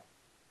style rule.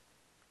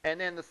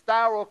 And then the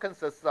style rule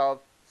consists of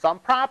some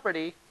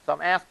property,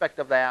 some aspect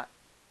of that,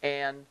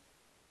 and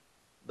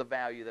the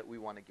value that we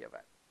want to give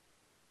it.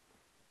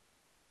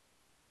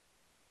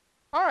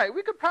 All right,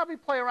 we could probably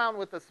play around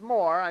with this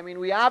more. I mean,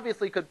 we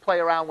obviously could play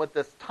around with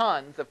this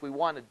tons if we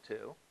wanted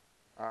to.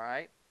 All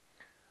right.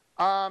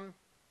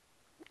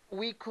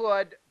 We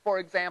could, for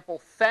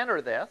example,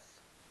 center this.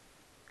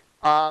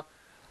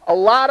 A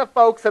lot of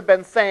folks have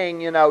been saying,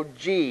 you know,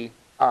 gee,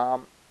 I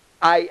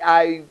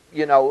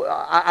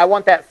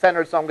want that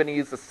centered, so I'm going to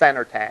use the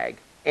center tag.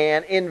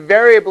 And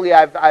invariably,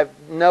 I've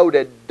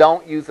noted,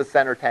 don't use the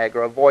center tag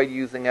or avoid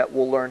using it.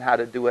 We'll learn how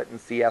to do it in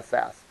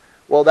CSS.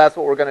 Well, that's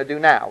what we're going to do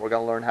now. We're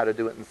going to learn how to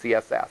do it in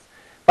CSS.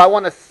 If I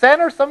want to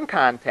center some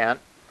content,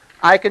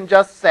 I can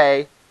just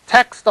say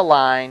text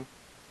align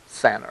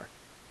center.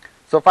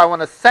 So if I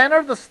want to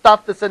center the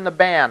stuff that's in the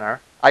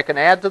banner, I can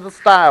add to the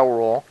style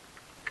rule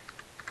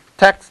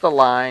text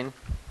align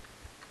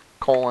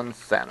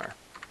center.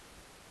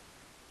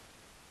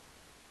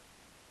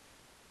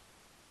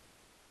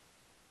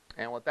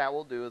 And what that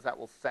will do is that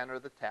will center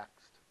the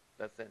text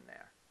that's in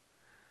there.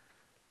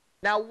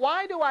 Now,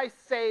 why do I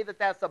say that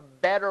that's a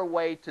better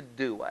way to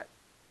do it?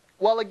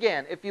 Well,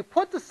 again, if you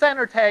put the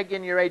center tag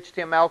in your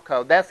HTML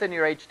code, that's in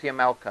your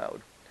HTML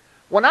code.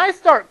 When I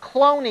start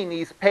cloning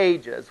these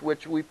pages,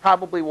 which we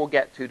probably will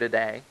get to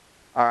today,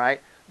 all right,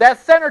 that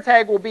center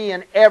tag will be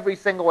in every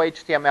single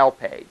HTML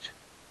page.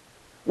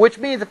 which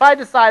means if I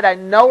decide I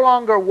no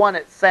longer want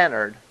it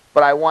centered,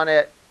 but I want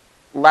it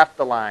left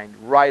aligned,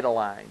 right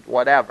aligned,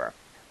 whatever,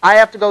 I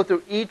have to go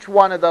through each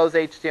one of those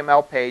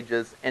HTML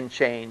pages and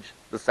change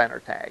the center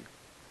tag.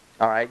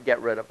 All right,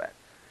 get rid of it.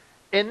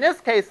 In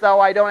this case, though,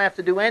 I don't have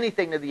to do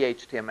anything to the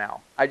HTML.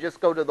 I just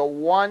go to the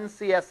one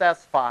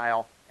CSS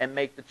file and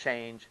make the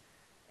change,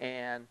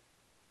 and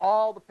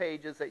all the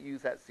pages that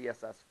use that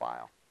CSS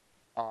file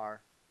are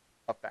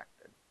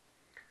affected.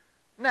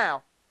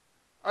 Now,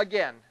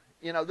 again,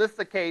 this is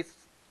the case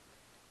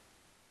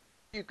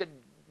you could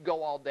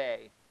go all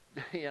day,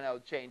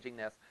 changing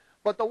this.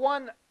 But the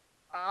one,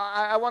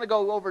 I want to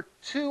go over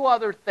two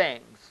other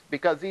things,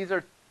 because these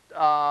are,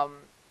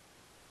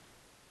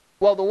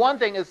 well, the one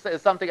thing is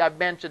something I've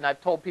mentioned,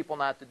 I've told people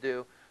not to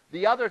do.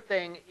 The other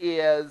thing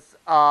is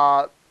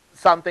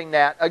something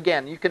that,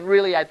 again, you can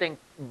really, I think,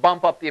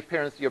 bump up the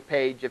appearance of your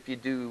page if you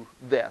do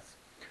this.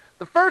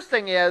 The first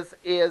thing is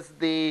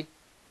the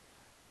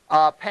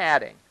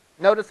padding.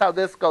 Notice how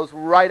this goes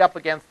right up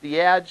against the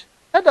edge.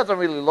 That doesn't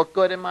really look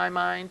good in my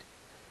mind.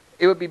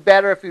 It would be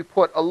better if you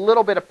put a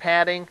little bit of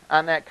padding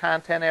on that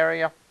content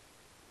area.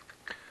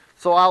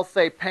 So I'll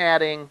say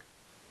padding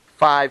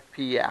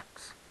 5px.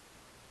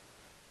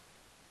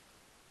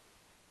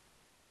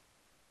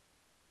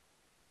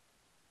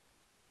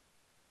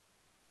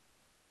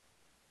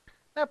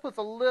 That puts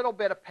a little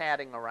bit of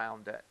padding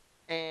around it.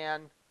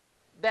 And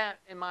that,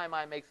 in my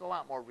mind, makes it a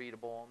lot more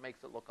readable and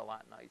makes it look a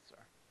lot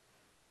nicer.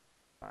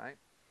 All right.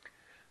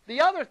 The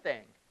other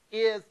thing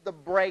is the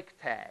break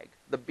tag,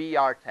 the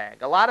BR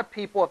tag. A lot of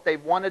people, if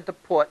they've wanted to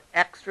put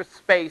extra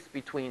space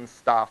between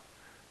stuff,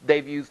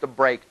 they've used a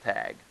break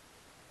tag.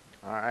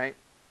 All right.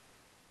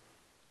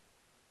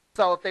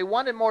 So if they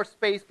wanted more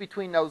space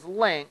between those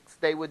links,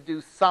 they would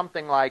do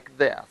something like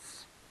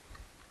this.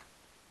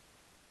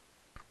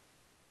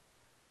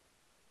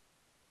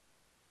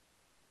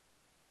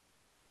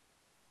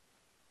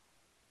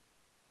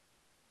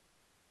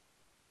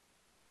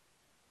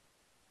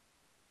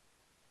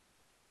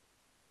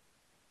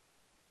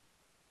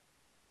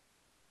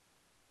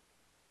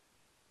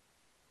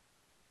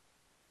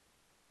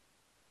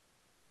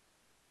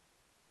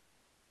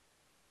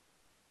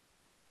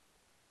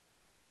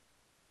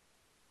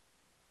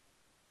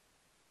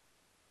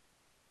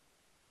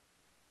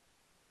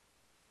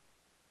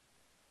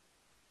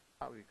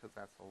 Probably because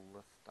that's a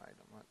list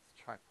item. Let's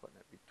try putting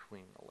it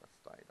between the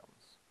list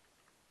items.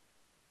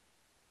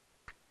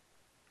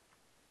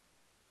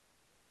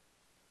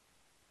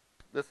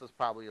 This is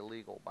probably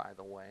illegal, by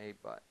the way,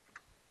 but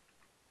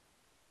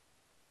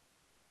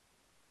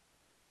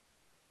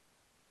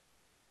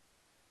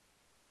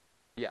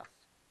yes.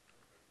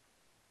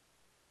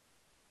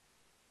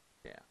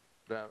 Yeah.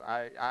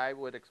 I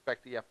would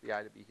expect the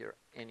FBI to be here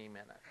any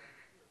minute.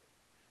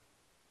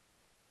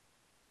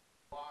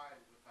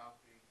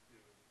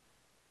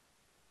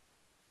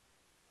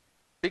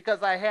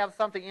 Because I have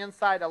something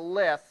inside a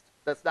list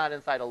that's not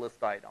inside a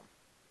list item.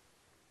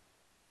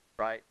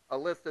 Right? A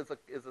list is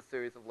a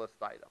series of list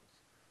items.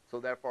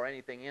 So therefore,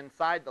 anything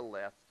inside the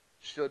list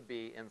should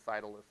be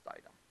inside a list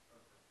item.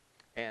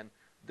 And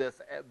this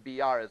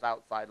BR is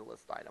outside a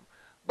list item.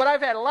 But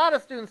I've had a lot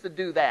of students that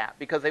do that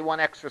because they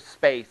want extra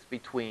space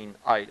between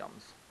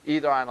items,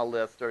 either on a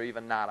list or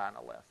even not on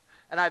a list.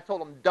 And I've told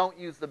them, don't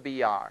use the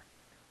BR.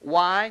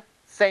 Why?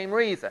 Same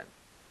reason.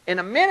 In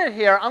a minute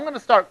here, I'm going to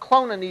start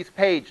cloning these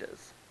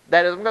pages.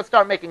 That is, I'm going to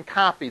start making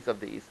copies of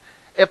these.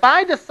 If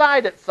I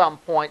decide at some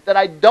point that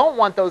I don't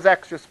want those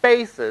extra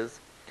spaces,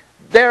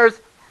 there's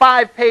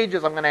 5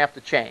 pages I'm going to have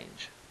to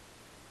change.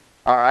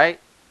 All right?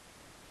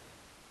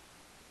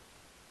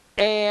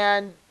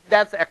 And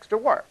that's extra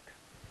work.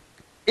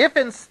 If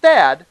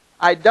instead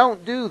I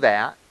don't do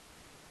that,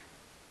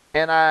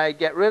 and I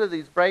get rid of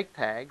these break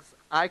tags,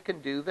 I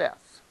can do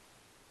this.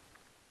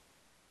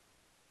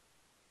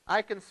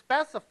 I can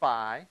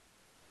specify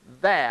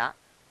that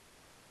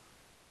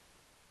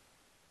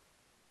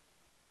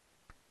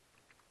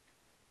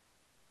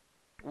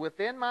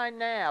within my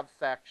nav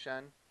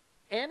section,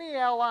 any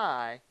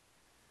LI,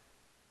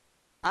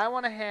 I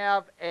want to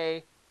have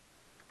a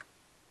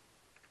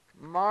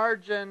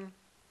margin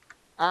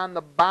on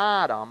the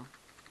bottom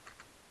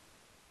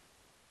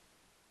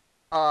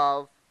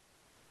of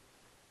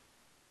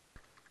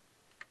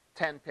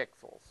 10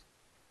 pixels.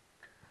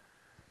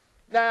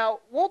 Now,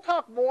 we'll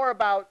talk more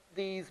about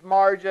these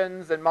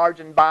margins and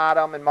margin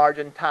bottom and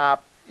margin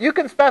top. You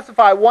can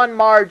specify one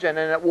margin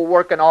and it will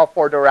work in all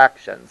 4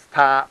 directions,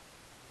 top,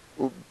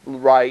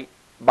 right,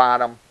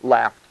 bottom,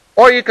 left.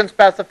 Or you can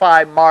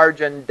specify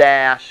margin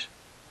dash,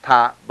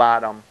 top,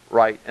 bottom,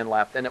 right, and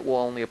left, and it will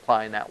only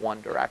apply in that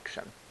one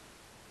direction.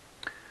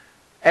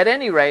 At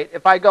any rate,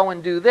 if I go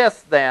and do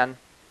this then,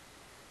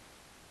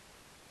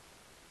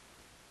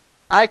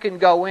 I can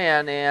go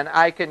in and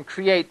I can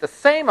create the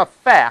same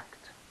effect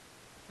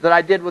that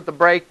I did with the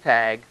break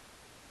tag,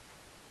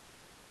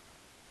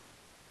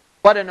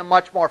 but in a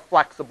much more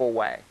flexible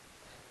way.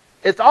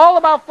 It's all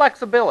about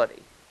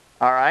flexibility,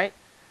 all right?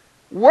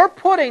 We're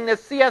putting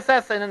this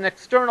CSS in an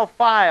external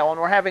file,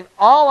 and we're having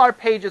all our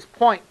pages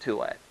point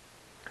to it.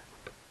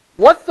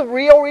 What's the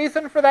real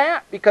reason for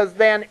that? Because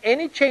then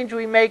any change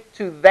we make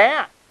to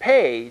that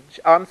page,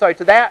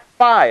 to that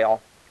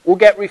file, will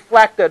get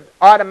reflected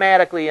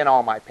automatically in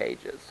all my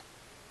pages.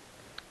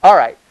 All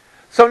right.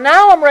 So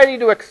now I'm ready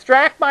to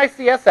extract my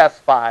CSS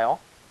file,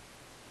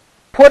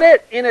 put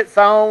it in its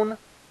own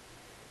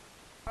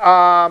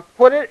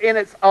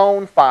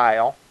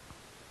file,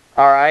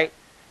 all right,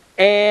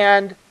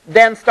 and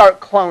then start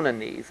cloning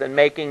these and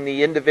making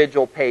the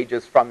individual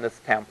pages from this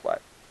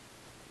template.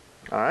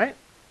 All right.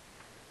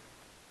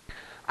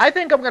 I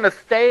think I'm going to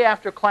stay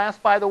after class,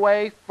 by the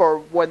way, for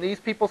when these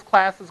people's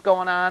class is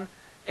going on,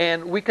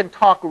 and we can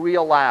talk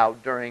real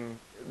loud during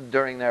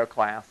their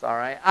class, all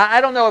right?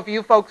 I don't know if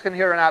you folks can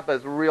hear or not, but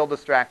it's real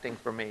distracting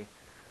for me,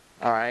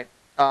 all right?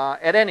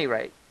 At any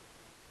rate,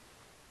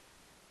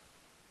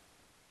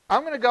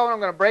 I'm going to go and I'm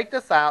going to break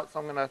this out, so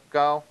I'm going to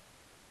go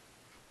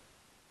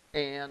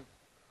and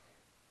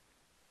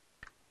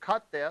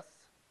cut this,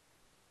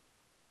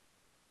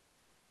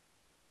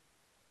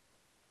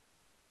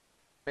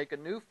 make a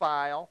new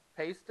file,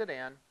 paste it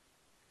in,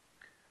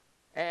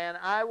 and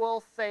I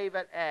will save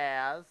it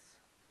as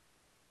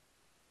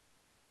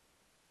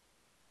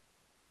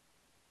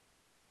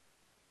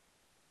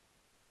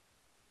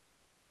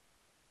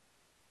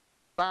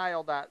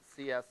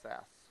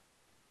style.css.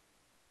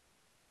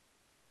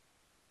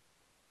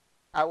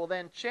 I will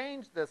then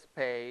change this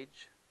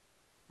page,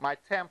 my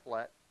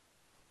template,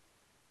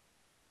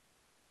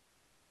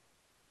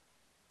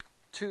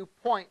 to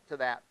point to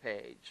that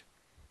page.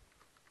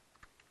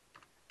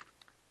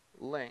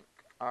 Link,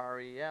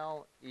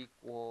 rel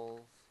equals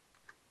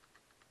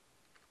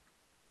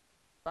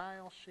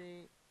style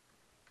sheet,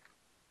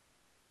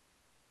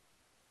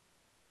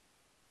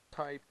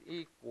 type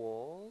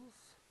equals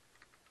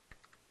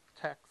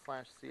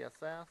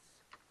text/CSS,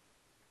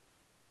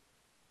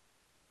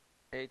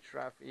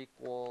 href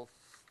equals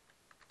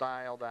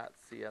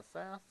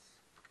style.css,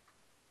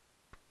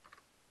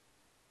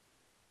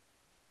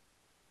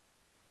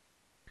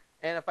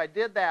 and if I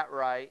did that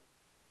right,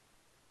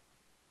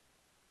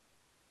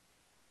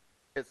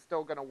 it's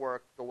still going to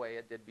work the way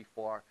it did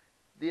before.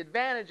 The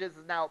advantage is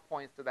now it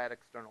points to that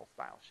external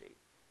style sheet.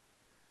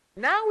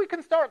 Now we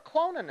can start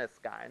cloning this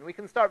guy, and we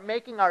can start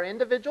making our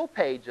individual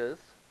pages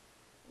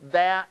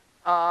that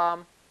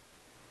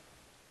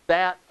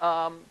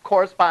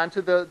correspond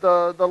to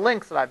the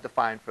links that I've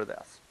defined for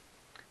this.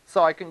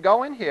 So I can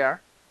go in here,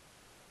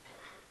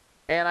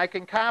 and I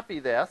can copy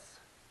this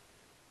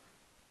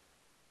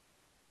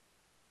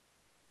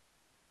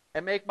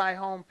and make my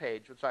home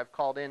page, which I've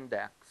called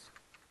index.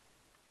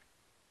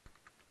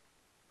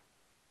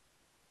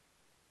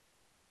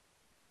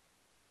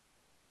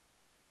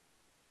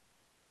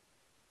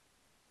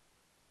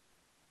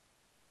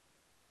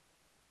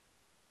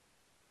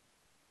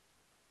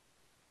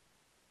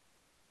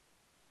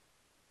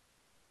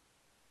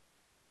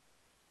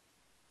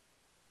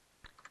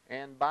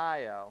 And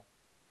bio,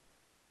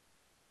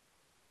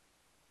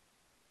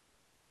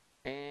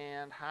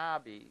 and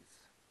hobbies,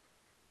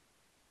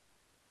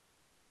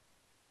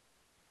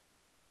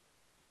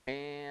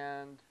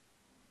 and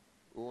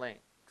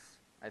links.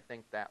 I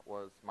think that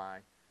was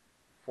my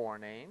 4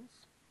 names.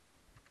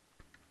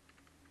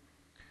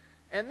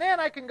 And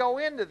then I can go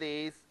into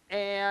these,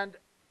 and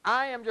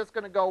I am just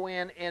going to go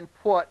in and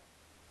put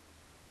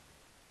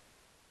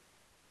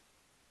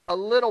a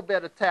little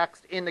bit of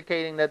text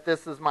indicating that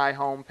this is my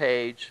home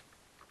page.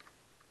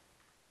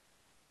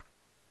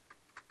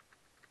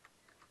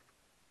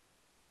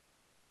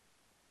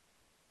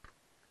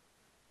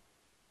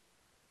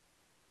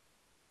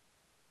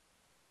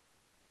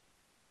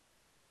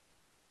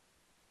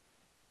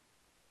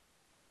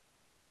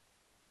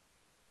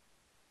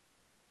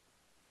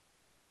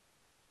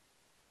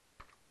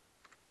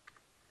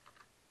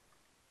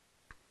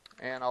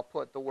 And I'll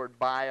put the word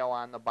bio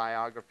on the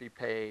biography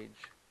page.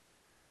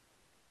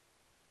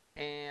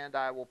 And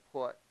I will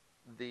put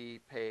the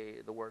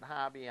word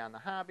hobby on the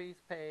hobbies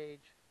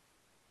page.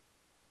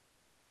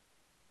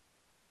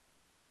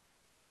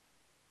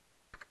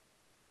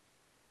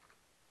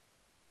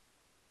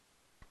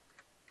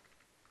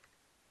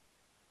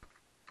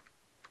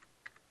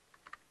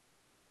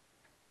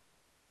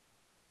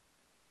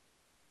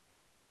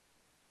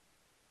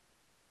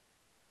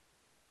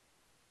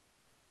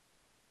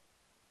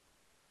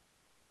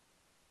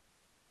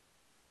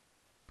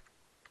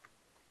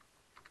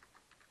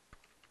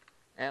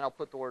 And I'll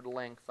put the word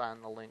links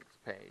on the links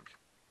page.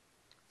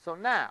 So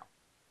now,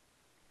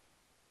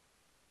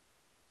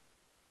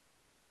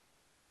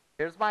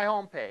 here's my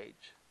home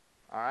page,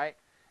 all right?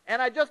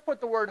 And I just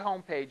put the word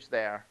home page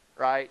there,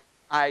 right?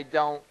 I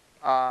don't,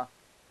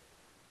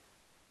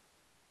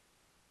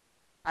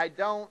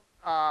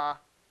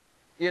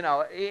 you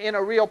know, in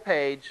a real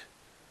page,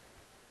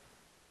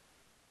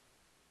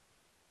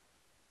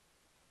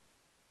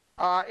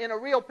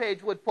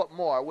 would put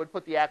more, would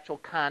put the actual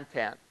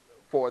content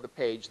for the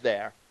page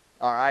there,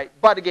 all right?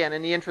 But again,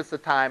 in the interest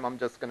of time, I'm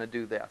just going to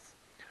do this.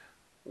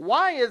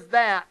 Why is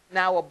that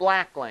now a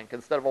black link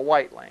instead of a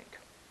white link?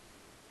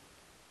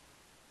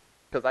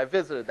 Because I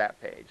visited that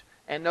page.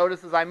 And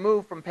notice as I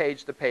move from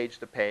page to page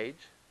to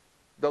page,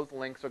 those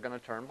links are going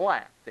to turn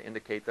black to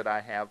indicate that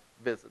I have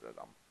visited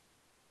them.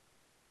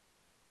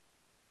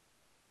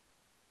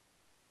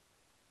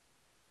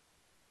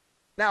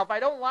 Now, if I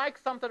don't like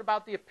something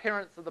about the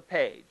appearance of the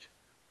page,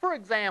 for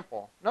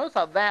example, notice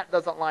how that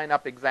doesn't line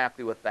up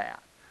exactly with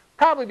that.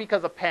 Probably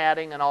because of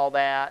padding and all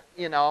that,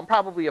 I'm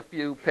probably a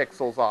few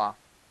pixels off.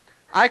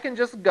 I can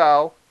just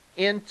go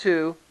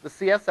into the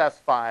CSS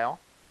file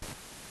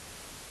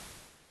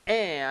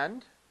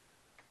and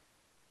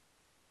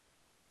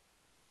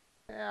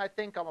I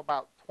think I'm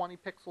about 20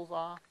 pixels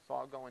off, so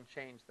I'll go and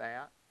change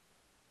that.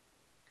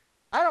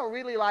 I don't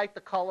really like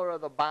the color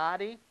of the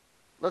body.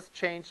 Let's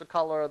change the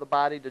color of the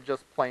body to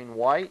just plain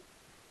white.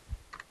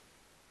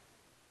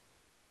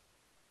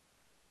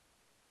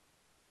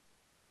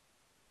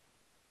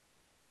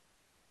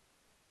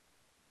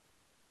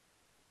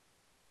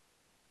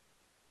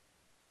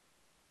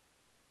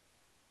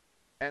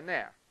 And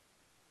there.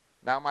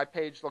 Now my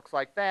page looks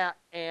like that,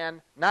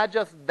 and not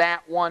just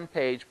that one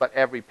page, but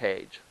every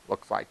page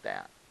looks like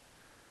that.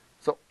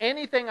 So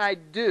anything I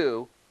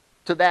do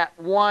to that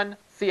one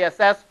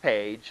CSS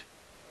page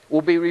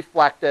will be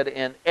reflected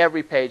in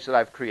every page that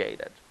I've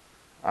created,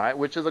 all right,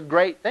 which is a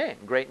great thing,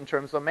 great in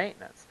terms of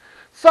maintenance.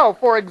 So,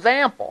 for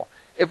example,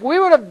 if we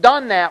would have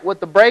done that with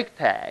the break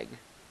tag,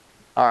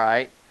 all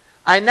right,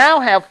 I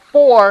now have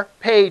 4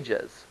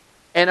 pages.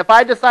 And if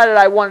I decided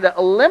I wanted to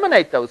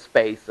eliminate those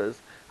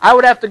spaces, I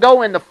would have to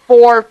go into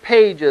 4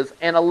 pages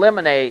and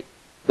eliminate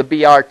the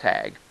BR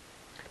tag.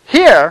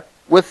 Here,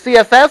 with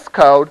CSS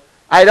code,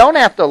 I don't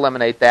have to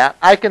eliminate that.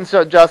 I can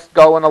just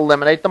go and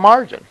eliminate the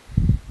margin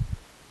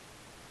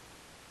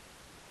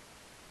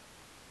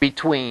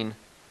between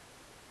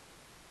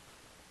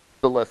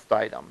the list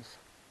items.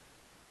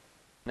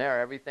 There,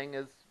 everything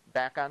is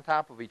back on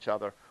top of each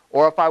other.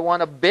 Or if I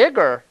want a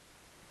bigger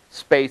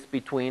space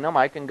between them,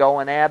 I can go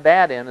and add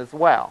that in as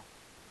well.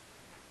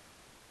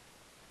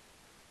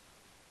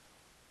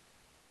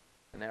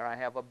 And there I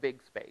have a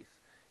big space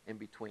in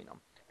between them.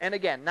 And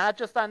again, not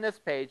just on this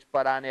page,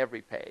 but on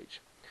every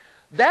page.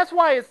 That's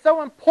why it's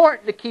so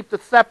important to keep the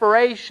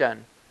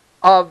separation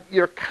of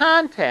your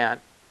content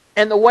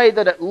and the way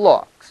that it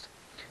looks.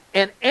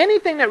 And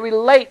anything that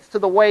relates to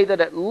the way that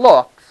it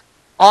looks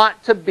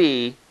ought to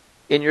be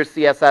in your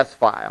CSS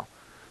file.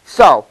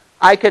 So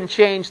I can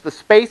change the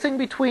spacing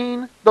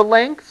between the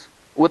links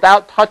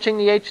without touching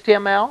the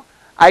HTML.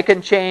 I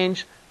can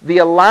change the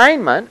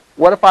alignment.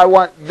 What if I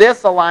want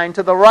this aligned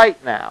to the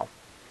right now?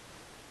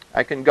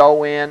 I can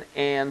go in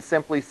and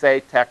simply say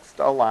text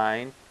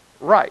align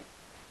right.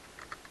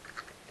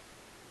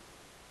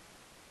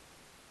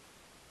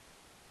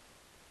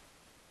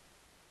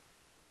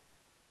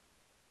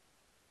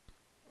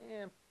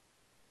 And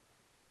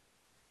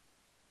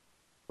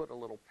put a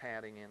little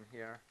padding in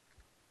here.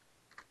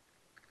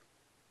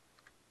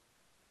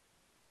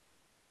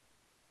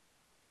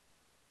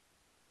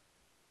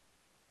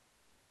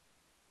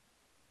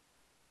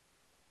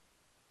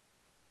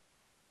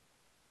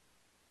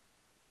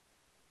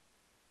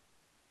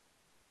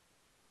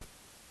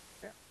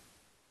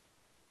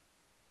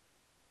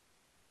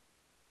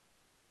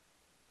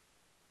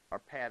 Our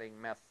padding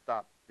messed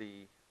up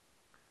the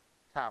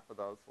top of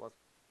those. Let's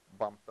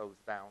bump those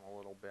down a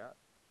little bit.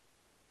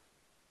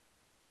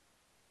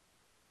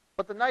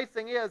 But the nice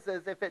thing is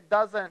if it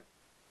doesn't,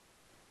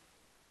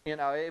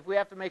 if we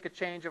have to make a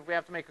change, if we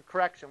have to make a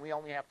correction, we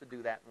only have to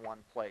do that in one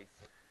place.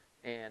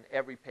 And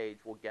every page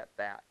will get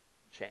that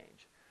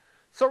change.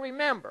 So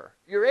remember,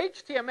 your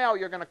HTML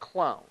you're going to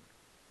clone.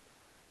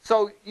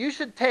 So you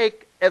should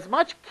take as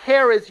much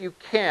care as you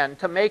can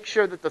to make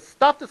sure that the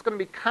stuff that's going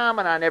to be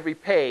common on every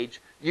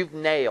page you've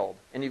nailed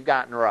and you've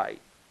gotten right.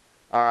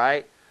 All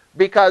right?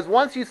 Because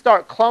once you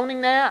start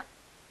cloning that,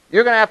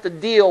 you're going to have to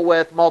deal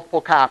with multiple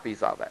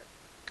copies of it.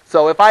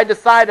 So if I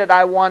decided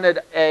I wanted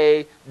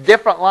a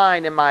different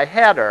line in my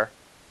header,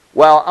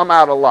 well, I'm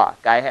out of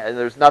luck.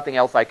 There's nothing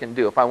else I can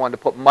do. If I wanted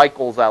to put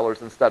Michael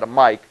Zellers instead of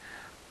Mike,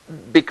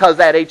 because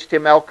that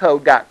HTML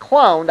code got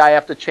cloned, I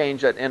have to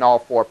change it in all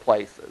 4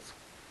 places.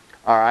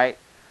 All right?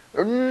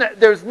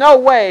 There's no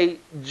way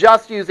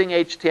just using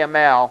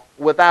HTML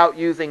without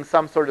using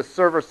some sort of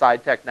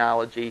server-side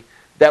technology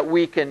that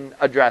we can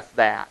address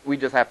that. We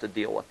just have to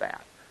deal with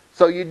that.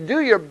 So you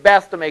do your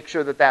best to make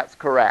sure that that's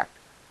correct.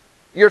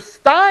 Your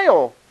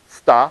style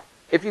stuff,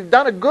 if you've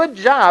done a good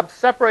job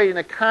separating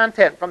the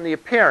content from the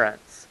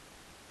appearance,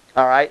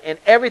 all right, and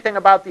everything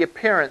about the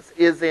appearance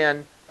is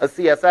in a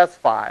CSS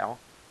file,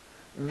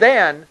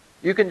 then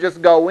you can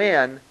just go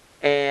in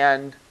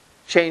and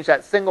change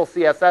that single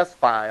CSS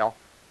file,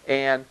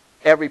 and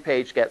every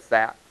page gets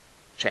that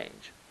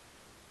change.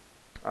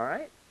 All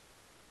right?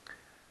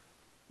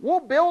 We'll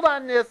build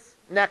on this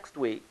next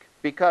week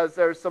because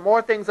there's some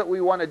more things that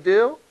we want to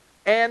do,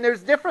 and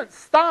there's different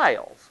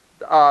styles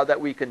that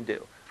we can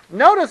do.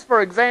 Notice,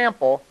 for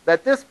example,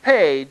 that this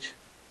page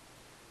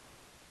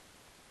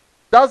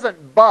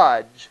doesn't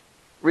budge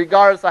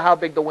regardless of how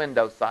big the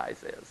window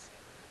size is.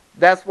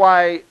 That's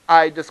why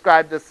I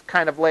described this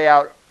kind of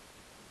layout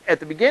at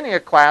the beginning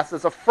of class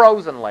as a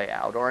frozen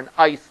layout or an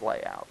ice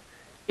layout.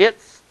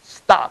 It's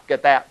stuck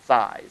at that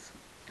size.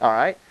 All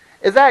right.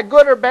 Is that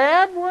good or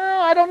bad?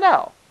 Well, I don't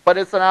know. But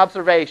it's an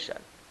observation.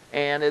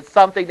 And it's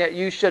something that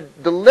you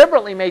should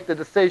deliberately make the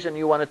decision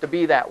you want it to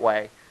be that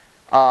way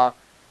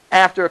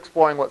after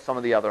exploring what some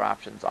of the other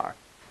options are.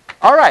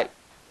 All right.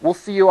 We'll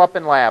see you up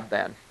in lab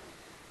then.